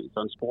penalties,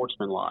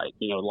 unsportsmanlike.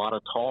 A lot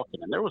of talking,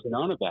 and there was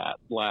none of that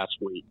last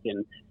week.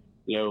 And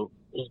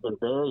he's been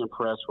very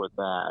impressed with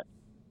that.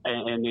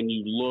 And then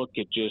you look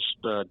at just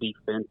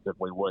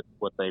defensively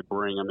what they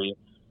bring. I mean,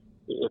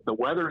 if the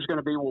weather is going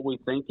to be what we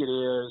think it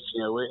is,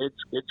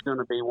 it's going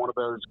to be one of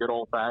those good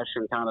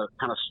old-fashioned kind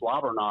of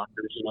slobber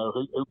knockers.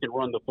 Who can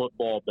run the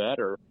football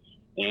better,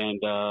 and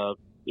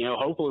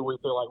hopefully we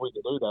feel like we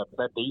can do that. But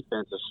that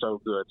defense is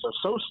so good,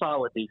 so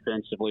solid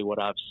defensively.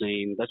 What I've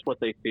seen, that's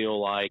what they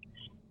feel like.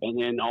 And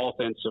then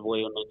offensively,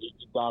 I mean,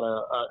 you've got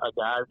a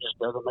guy who just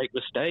doesn't make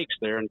mistakes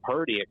there in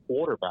Purdy at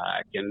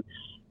quarterback, and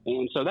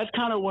so that's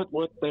kind of what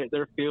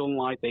they're feeling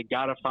like. They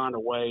got to find a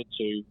way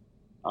to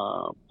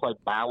play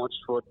balanced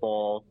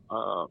football,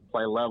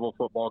 play level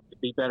football,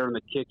 be better in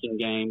the kicking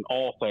game,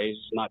 all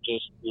phases, not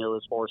just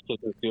as far as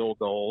kicking field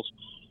goals,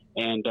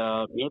 and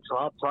try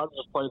to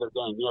just play their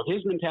game.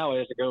 His mentality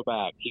has to go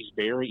back. He's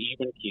very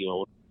even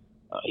keeled.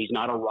 He's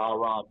not a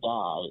rah-rah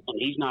guy, and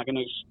he's not going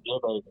to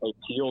give a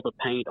peel the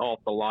paint off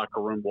the locker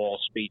room wall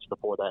speech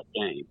before that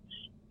game.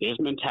 His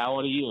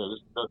mentality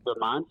is the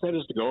mindset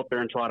is to go up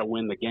there and try to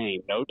win the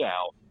game, no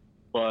doubt.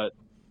 But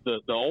the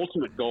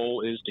ultimate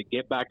goal is to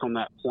get back on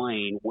that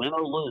plane, win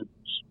or lose,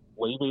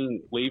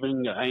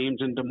 leaving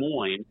Ames and Des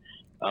Moines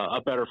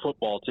a better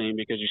football team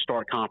because you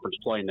start conference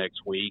play next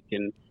week,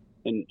 and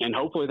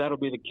hopefully that'll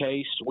be the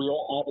case. We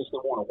all obviously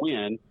want to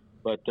win,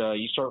 but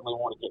you certainly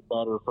want to get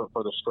better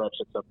for the stretch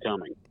that's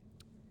upcoming.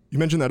 You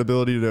mentioned that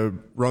ability to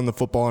run the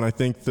football, and I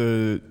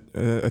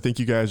think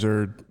you guys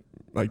are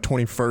like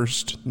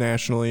 21st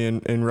nationally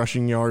in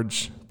rushing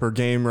yards per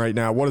game right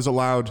now. What has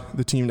allowed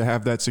the team to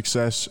have that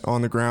success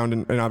on the ground?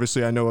 And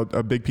obviously I know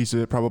a big piece of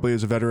it probably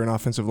is a veteran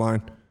offensive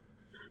line.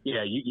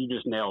 Yeah, you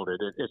just nailed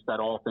it. It's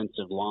that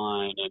offensive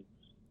line,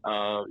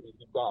 and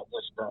you've got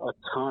just a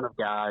ton of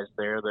guys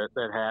there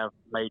that have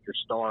major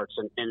starts,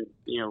 and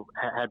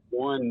had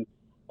one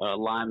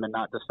lineman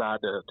not decide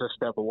to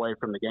step away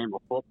from the game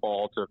of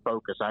football to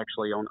focus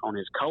actually on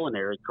his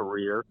culinary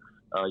career,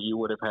 you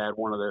would have had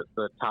one of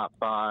the top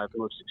 5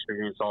 most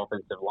experienced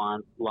offensive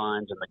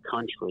lines in the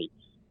country.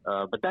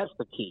 But that's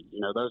the key.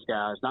 Those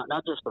guys,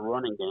 not just the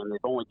running game, they've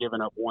only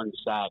given up 1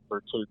 sack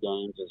for 2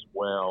 games as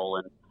well.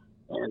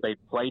 And they've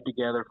played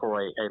together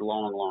for a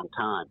long, long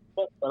time.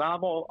 But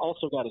I've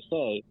also got to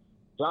say,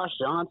 Josh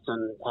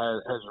Johnson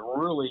has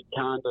really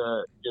kind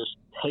of just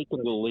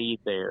taken the lead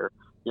there.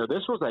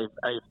 This was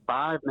a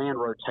 5-man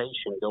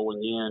rotation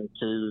going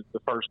into the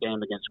first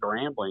game against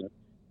Grambling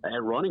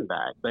at running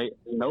back.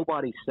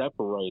 Nobody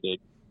separated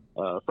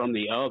from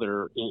the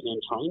other in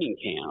training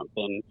camp,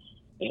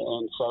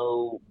 and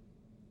so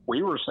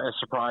we were as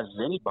surprised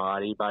as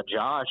anybody by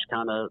Josh.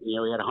 Kind of, he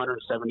had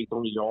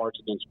 173 yards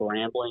against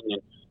Grambling,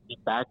 and he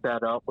backed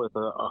that up with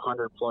a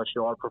 100-plus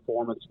yard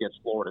performance against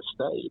Florida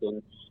State,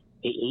 and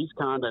he's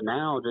kind of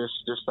now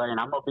just saying,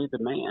 I'm gonna be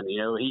the man.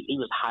 He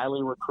was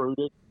highly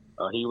recruited.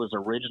 He was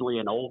originally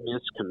an Ole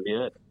Miss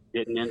commit,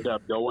 didn't end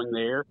up going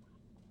there.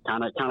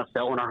 Kind of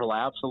fell in our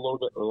laps a little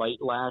bit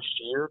late last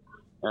year.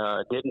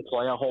 Didn't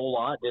play a whole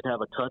lot. Did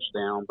have a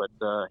touchdown, but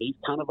he's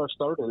kind of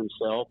asserted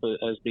himself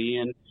as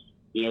being,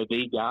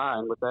 the guy.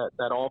 And with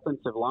that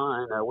offensive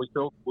line, we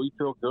feel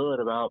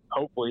good about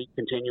hopefully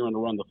continuing to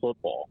run the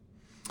football.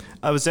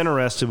 I was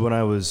interested when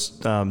I was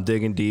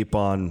digging deep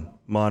on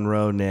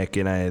Monroe, Nick,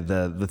 and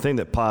the thing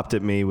that popped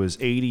at me was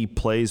 80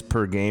 plays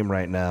per game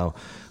right now.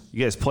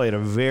 You guys play at a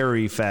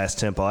very fast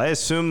tempo. I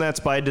assume that's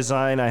by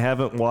design. I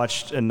haven't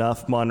watched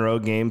enough Monroe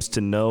games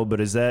to know, but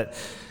is that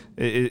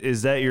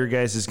your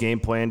guys' game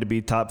plan to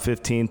be top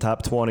 15,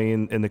 top 20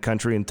 in the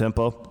country in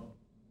tempo?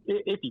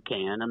 If you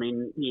can. I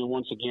mean,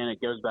 once again, it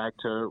goes back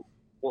to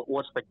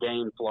what's the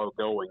game flow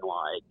going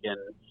like,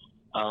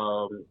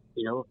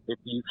 If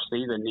you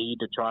see the need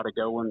to try to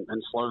go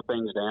and slow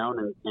things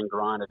down and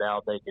grind it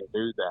out, they can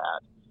do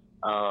that.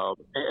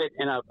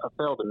 And I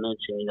failed to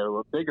mention,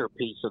 a bigger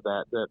piece of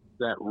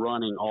that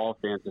running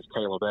offense is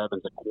Caleb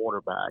Evans at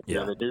quarterback.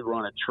 Yeah. They do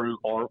run a true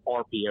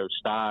RPO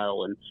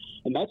style, and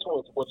that's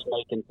what's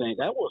making things.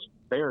 That was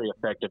very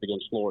effective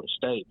against Florida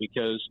State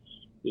because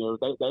they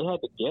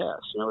had to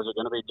guess. Is it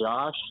going to be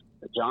Josh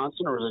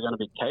Johnson or is it going to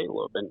be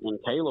Caleb? And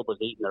Caleb was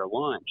eating their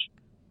lunch.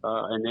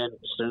 And then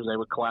as soon as they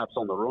would collapse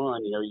on the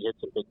run, you hit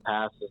some big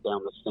passes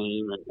down the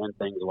seam and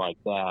things like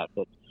that.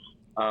 But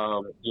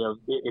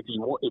if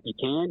you want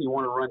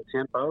to run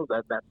tempo.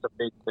 That's a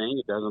big thing.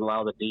 It doesn't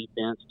allow the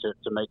defense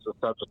to make some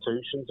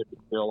substitutions. If you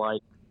feel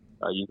like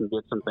you can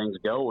get some things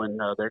going,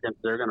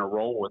 they're going to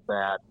roll with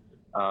that.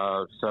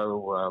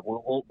 So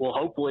we'll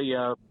hopefully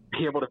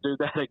be able to do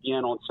that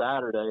again on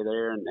Saturday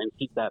there and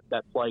keep that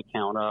play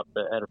count up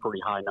at a pretty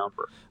high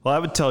number. Well, I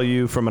would tell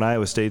you from an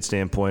Iowa State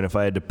standpoint, if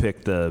I had to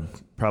pick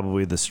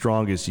probably the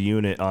strongest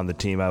unit on the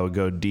team, I would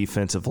go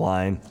defensive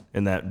line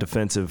and that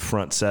defensive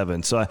front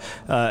seven. So,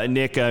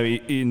 Nick,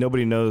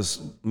 nobody knows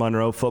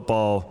Monroe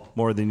football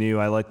more than you.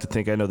 I like to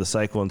think I know the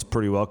Cyclones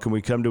pretty well. Can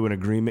we come to an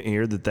agreement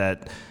here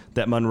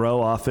that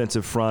Monroe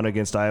offensive front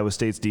against Iowa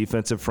State's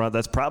defensive front,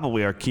 that's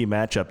probably our key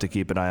matchup to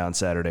keep an eye on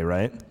Saturday,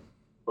 right?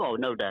 Oh,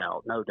 no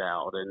doubt.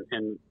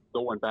 And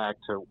going back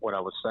to what I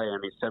was saying,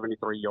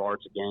 73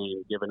 yards a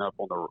game given up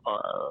on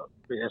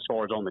as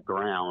far as on the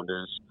ground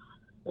is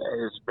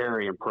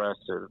very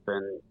impressive.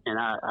 And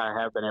I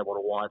have been able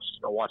to watch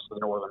the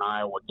Northern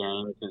Iowa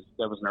game because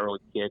that was an early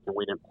kick and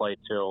we didn't play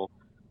till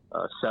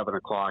 7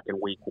 o'clock in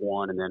week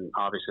one, and then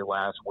obviously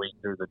last week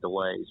through the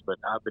delays. But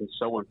I've been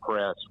so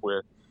impressed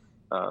with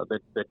the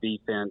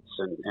defense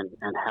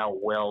and how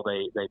well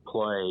they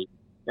play,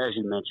 as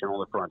you mentioned, on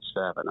the front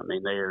seven.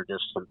 They are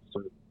just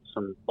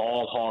some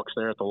ball hawks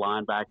there at the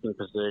linebacking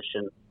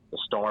position, the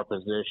star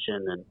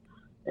position,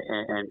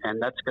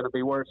 and that's going to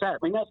be where it's at.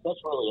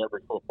 That's really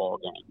every football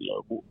game.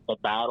 The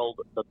battle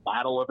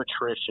of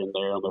attrition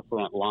there on the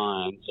front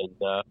lines, and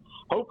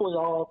hopefully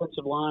our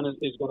offensive line is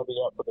going to be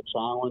up for the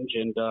challenge.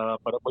 And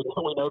but we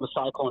know the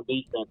Cyclone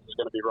defense is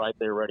going to be right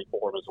there ready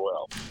for them as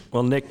well.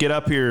 Well, Nick, get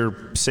up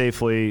here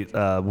safely.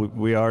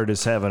 We are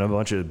just having a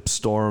bunch of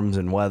storms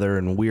and weather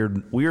and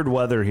weird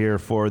weather here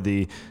for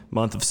the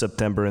month of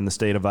September in the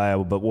state of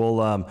Iowa. But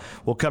we'll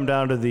come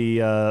down to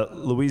the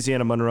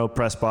Louisiana Monroe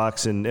press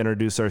box and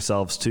introduce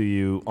ourselves to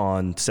you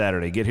on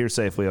Saturday. Get here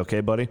safely,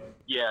 okay, buddy?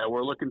 Yeah,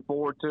 we're looking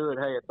forward to it.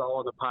 Hey, it's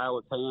all in the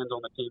pilot's hands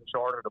on the team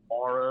charter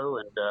tomorrow,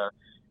 and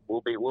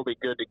we'll be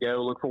good to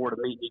go. Look forward to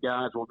meeting you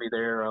guys. We'll be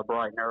there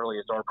bright and early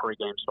as our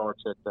pregame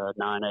starts at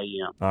 9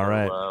 a.m. All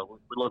right. We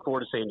look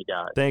forward to seeing you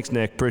guys. Thanks,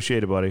 Nick.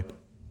 Appreciate it, buddy.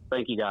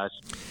 Thank you, guys.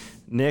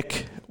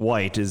 Nick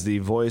White is the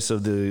voice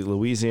of the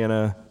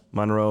Louisiana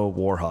Monroe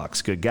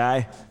Warhawks. Good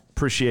guy.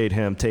 Appreciate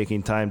him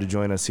taking time to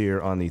join us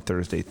here on the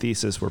Thursday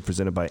Thesis. We're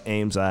presented by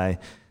Ames Eye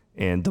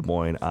and Des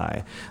Moines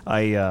Eye.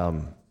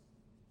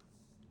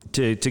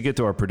 To get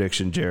to our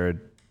prediction, Jared,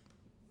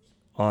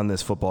 on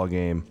this football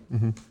game,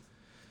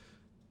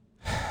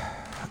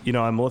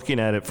 I'm looking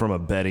at it from a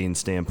betting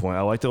standpoint.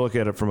 I like to look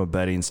at it from a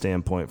betting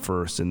standpoint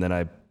first, and then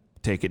I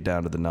take it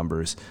down to the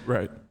numbers.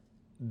 Right.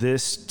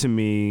 This, to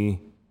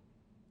me,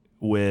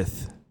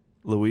 with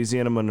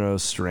Louisiana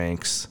Monroe's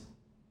strengths,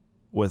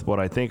 with what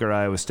I think are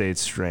Iowa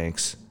State's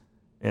strengths,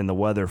 and the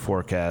weather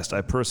forecast,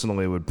 I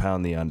personally would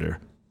pound the under.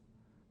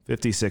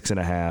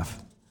 56.5.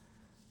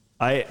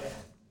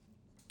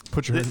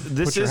 Put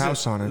your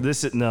house on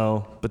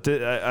it.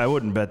 I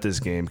wouldn't bet this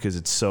game because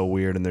it's so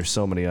weird and there's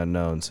so many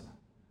unknowns.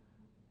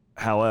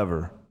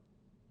 However,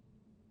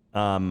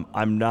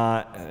 I'm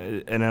not,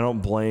 and I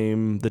don't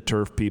blame the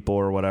turf people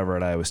or whatever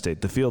at Iowa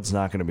State. The field's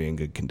not going to be in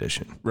good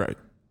condition. Right.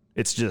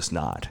 It's just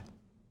not.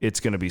 It's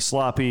going to be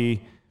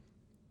sloppy.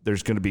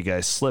 There's going to be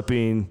guys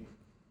slipping.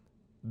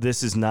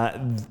 This is not,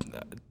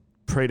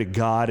 pray to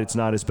God it's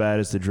not as bad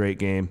as the Drake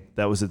game.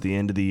 That was at the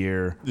end of the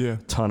year. Yeah.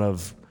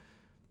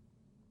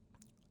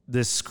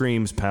 This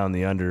screams pound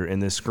the under,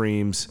 and this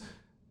screams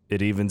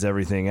it evens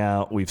everything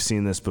out. We've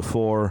seen this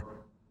before.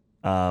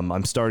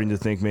 I'm starting to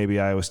think maybe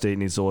Iowa State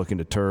needs to look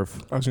into turf.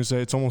 I was going to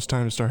say, it's almost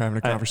time to start having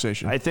a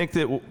conversation. I think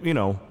that,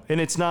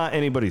 and it's not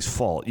anybody's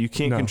fault. You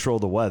can't control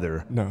the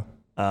weather. No.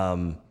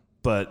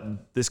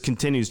 But this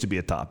continues to be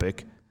a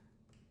topic.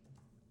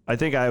 I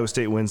think Iowa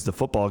State wins the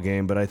football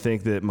game, but I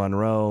think that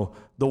Monroe,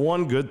 the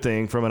one good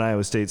thing from an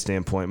Iowa State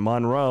standpoint,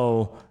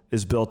 Monroe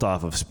is built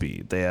off of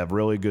speed. They have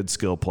really good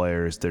skill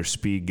players. They're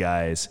speed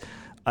guys.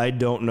 I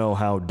don't know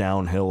how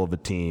downhill of a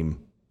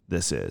team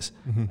this is.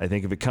 Mm-hmm. I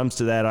think if it comes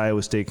to that,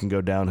 Iowa State can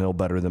go downhill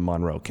better than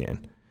Monroe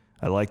can.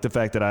 I like the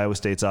fact that Iowa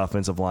State's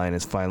offensive line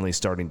is finally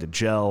starting to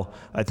gel.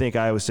 I think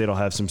Iowa State will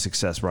have some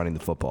success running the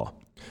football.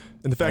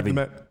 And the fact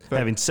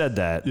having said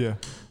that, yeah,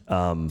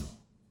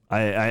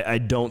 I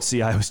don't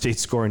see Iowa State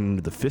scoring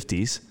into the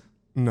 50s.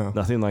 No.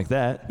 Nothing like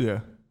that. Yeah.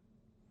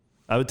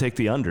 I would take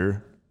the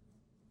under.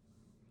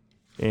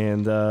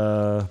 And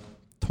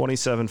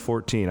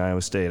 27-14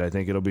 Iowa State. I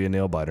think it'll be a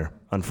nail-biter,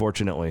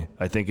 unfortunately.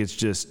 I think it's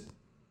just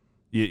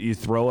You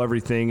throw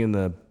everything in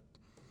the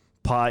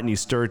pot and you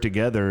stir it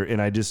together.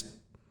 And I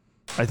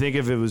think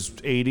if it was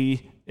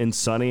 80 and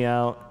sunny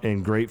out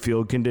and great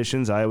field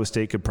conditions, Iowa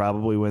State could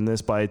probably win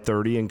this by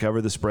 30 and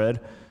cover the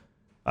spread.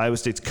 Iowa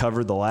State's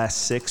covered the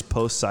last 6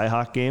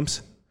 post-Cyhawk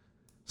games.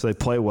 So they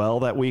play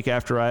well that week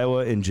after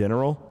Iowa in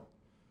general.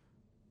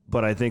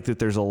 But I think that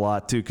there's a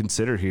lot to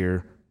consider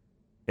here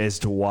as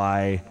to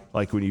why,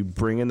 like when you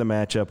bring in the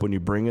matchup, when you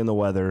bring in the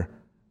weather,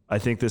 I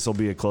think this will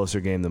be a closer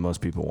game than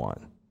most people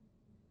want.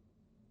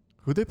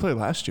 Who'd they play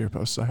last year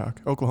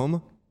post-Cyhawk?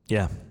 Oklahoma?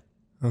 Yeah.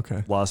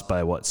 Okay. Lost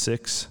by,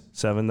 6,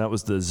 7? That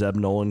was the Zeb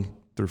Nolan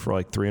threw for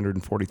like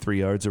 343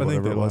 yards or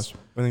whatever it was.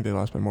 I think they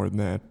lost by more than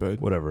that,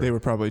 but whatever. They were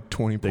probably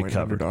 20-point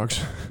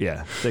underdogs.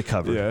 Yeah, they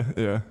covered.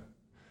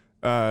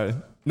 Yeah.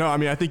 No, I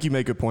mean, I think you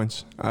make good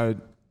points. I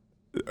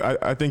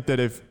think that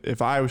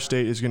if Iowa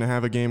State is going to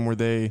have a game where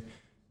they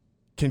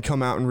can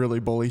come out and really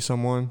bully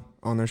someone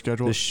on their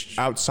schedule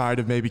outside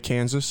of maybe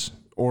Kansas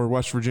or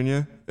West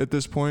Virginia at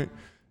this point,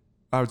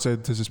 I would say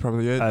this is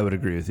probably it. I would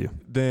agree with you.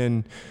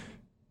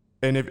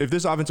 And if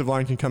this offensive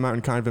line can come out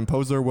and kind of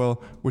impose their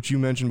will, which you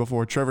mentioned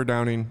before, Trevor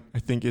Downing, I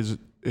think is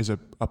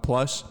a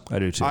plus. I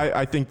do too.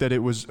 I think that it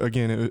was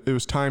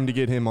time to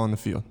get him on the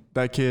field.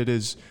 That kid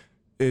is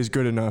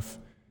good enough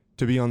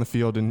to be on the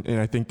field, and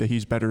I think that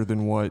he's better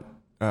than what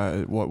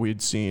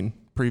we'd seen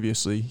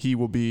previously. He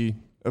will be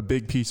a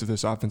big piece of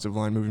this offensive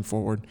line moving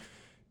forward.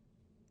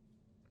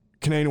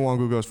 Kene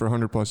Nwangu goes for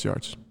 100-plus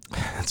yards.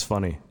 It's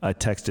funny. I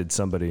texted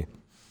somebody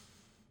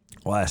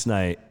last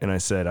night, and I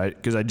said,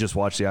 because I just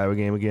watched the Iowa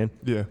game again.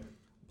 Yeah.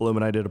 Bloom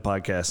and I did a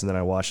podcast, and then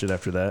I watched it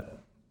after that.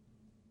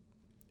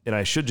 And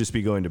I should just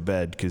be going to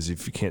bed, because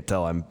if you can't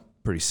tell, I'm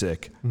pretty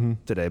sick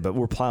today. But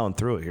we're plowing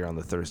through it here on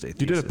the Thursday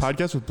Thesis. You did a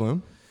podcast with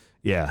Bloom?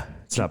 Yeah.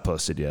 It's not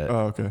posted yet.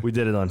 Oh, okay. We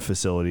did it on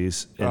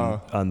facilities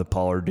and on the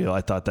Pollard deal.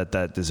 I thought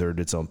that deserved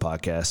its own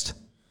podcast.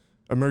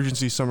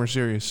 Emergency Summer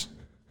Series.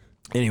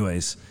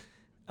 Anyways,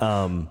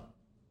 I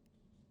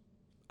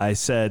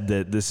said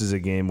that this is a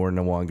game where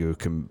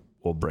Nwangu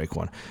will break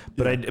one.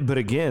 But but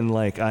again,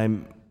 like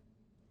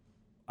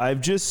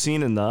I've just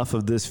seen enough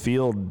of this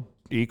field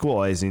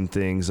equalizing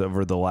things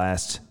over the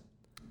last.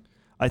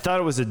 I thought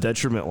it was a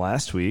detriment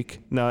last week.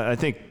 No, I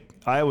think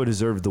Iowa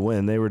deserved the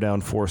win. They were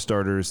down 4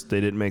 starters.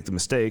 They didn't make the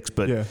mistakes,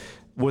 but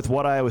with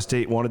what Iowa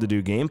State wanted to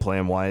do game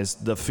plan wise,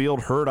 the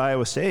field hurt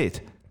Iowa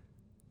State.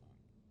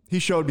 He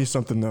showed me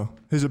something though.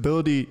 His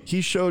ability. He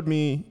showed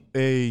me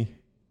a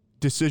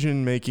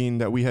decision making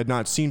that we had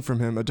not seen from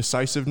him, a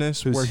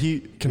decisiveness where where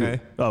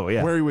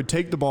he would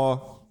take the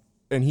ball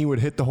and he would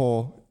hit the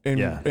hole and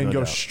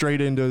go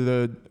straight into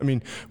the. I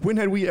mean, when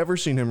had we ever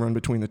seen him run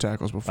between the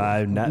tackles before?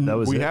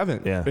 We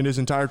haven't in his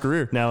entire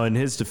career. Now in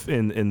his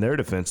in their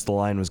defense, the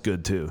line was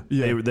good too.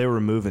 Yeah. They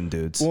were moving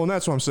dudes. Well, and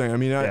that's what I'm saying. I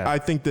mean, I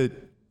think that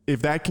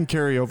if that can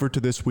carry over to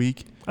this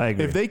week, I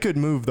agree. If they could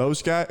move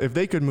those guys, if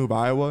they could move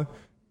Iowa,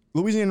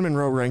 Louisiana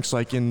Monroe ranks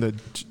like in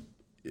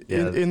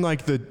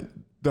like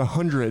the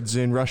hundreds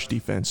in rush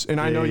defense.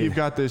 And I know you've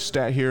got this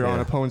stat here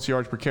on opponents'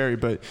 yards per carry,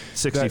 but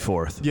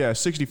 64th.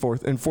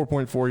 64th and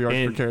 4.4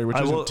 yards per carry, which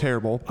isn't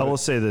terrible. I will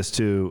say this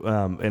too,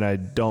 and I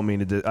don't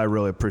mean to. I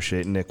really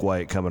appreciate Nick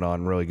White coming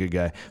on, really good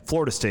guy.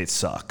 Florida State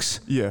sucks.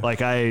 Yeah,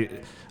 like I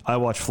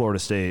watch Florida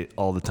State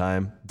all the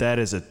time. That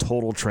is a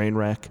total train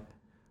wreck.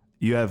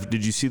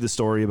 Did you see the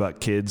story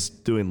about kids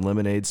doing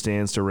lemonade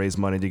stands to raise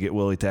money to get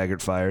Willie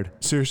Taggart fired?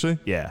 Seriously?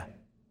 Yeah.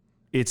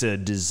 It's a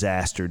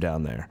disaster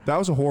down there. That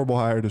was a horrible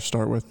hire to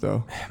start with,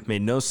 though.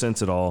 Made no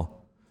sense at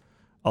all.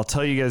 I'll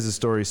tell you guys the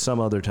story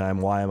some other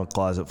time why I'm a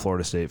closet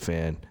Florida State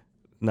fan.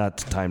 Not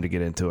the time to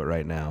get into it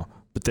right now,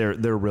 but they're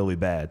really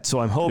bad. So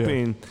I'm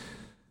hoping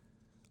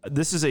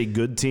this is a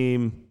good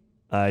team.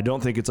 I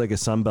don't think it's like a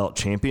Sun Belt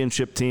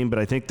championship team, but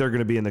I think they're going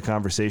to be in the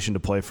conversation to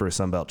play for a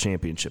Sun Belt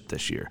championship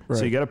this year. Right.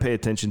 So you got to pay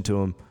attention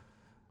to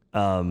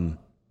them.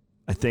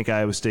 I think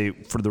Iowa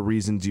State, for the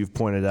reasons you've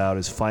pointed out,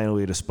 is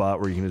finally at a spot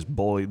where you can just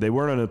bully. They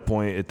weren't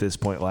at this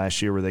point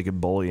last year where they could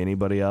bully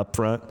anybody up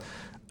front.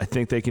 I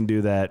think they can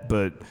do that,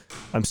 but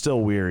I'm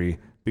still weary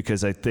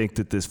because I think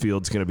that this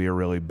field's going to be a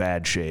really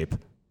bad shape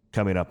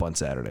coming up on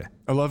Saturday.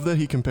 I love that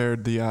he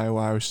compared the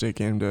Iowa State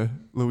game to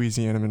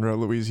Louisiana Monroe,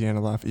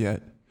 Louisiana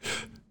Lafayette.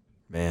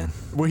 Man.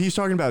 When he's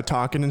talking about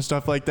talking and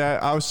stuff like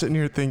that, I was sitting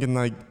here thinking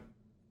like,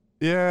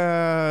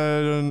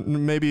 yeah,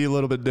 maybe a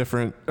little bit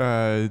different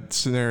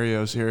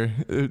scenarios here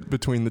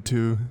between the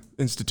two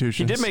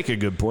institutions. He did make a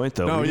good point,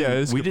 though. No,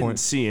 we didn't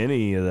see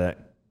any of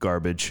that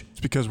garbage. It's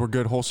because we're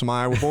good, wholesome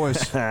Iowa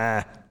boys.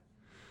 All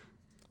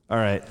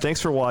right. Thanks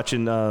for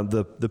watching.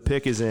 The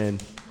pick is in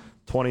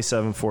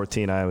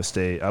 27-14 Iowa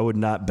State. I would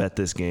not bet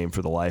this game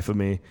for the life of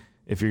me.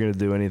 If you're going to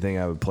do anything,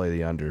 I would play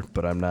the under,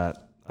 but I'm not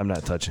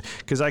touching,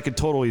 because I could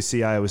totally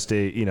see Iowa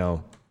State,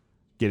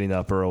 getting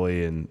up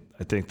early, and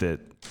I think that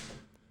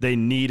they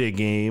need a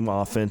game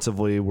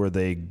offensively where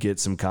they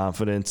get some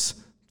confidence,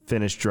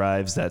 finish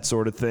drives, that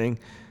sort of thing.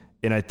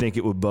 And I think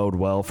it would bode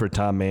well for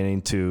Tom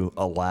Manning to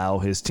allow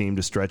his team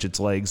to stretch its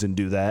legs and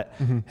do that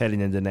heading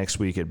into next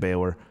week at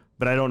Baylor.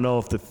 But I don't know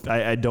if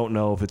I don't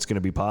know if it's going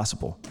to be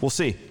possible. We'll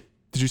see.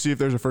 Did you see if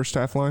there's a first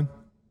half line?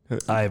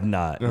 I have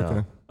not. Okay.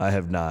 No, I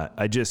have not.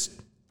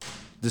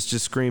 This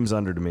just screams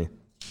under to me.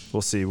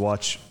 We'll see.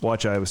 Watch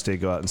Iowa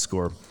State go out and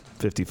score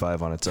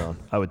 55 on its own.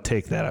 I would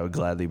take that. I would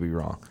gladly be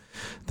wrong.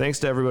 Thanks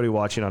to everybody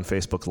watching on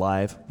Facebook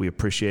Live. We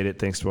appreciate it.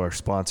 Thanks to our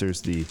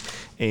sponsors, the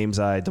Ames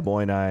Eye, Des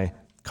Moines Eye,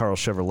 Carl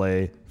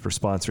Chevrolet, for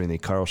sponsoring the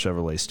Carl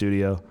Chevrolet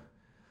studio.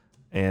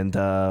 And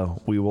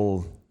we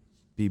will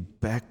be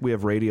back. We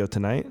have radio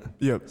tonight.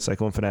 Yep.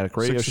 Cyclone Fanatic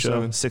radio 6 to show,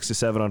 7. 6 to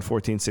 7 on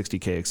 1460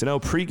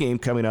 KXNO.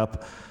 Pregame coming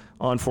up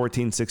on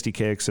 1460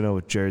 KXNO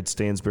with Jared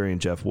Stansberry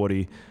and Jeff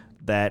Woody.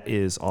 That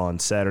is on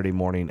Saturday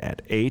morning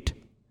at 8.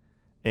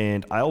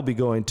 And I'll be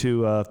going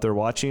to, if they're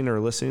watching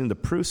or listening, the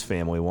Pruce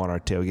family won our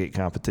tailgate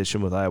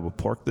competition with Iowa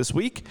Pork this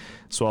week.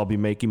 So I'll be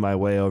making my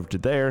way over to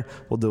there.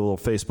 We'll do a little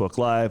Facebook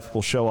Live.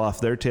 We'll show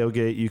off their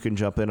tailgate. You can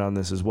jump in on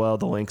this as well.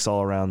 The link's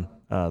all around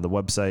the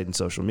website and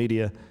social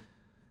media.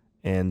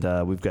 And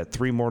we've got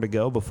 3 more to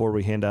go before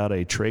we hand out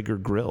a Traeger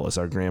grill as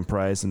our grand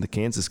prize in the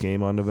Kansas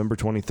game on November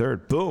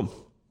 23rd. Boom.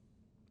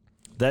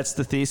 That's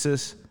the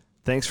thesis.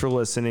 Thanks for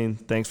listening.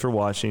 Thanks for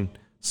watching.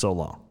 So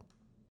long.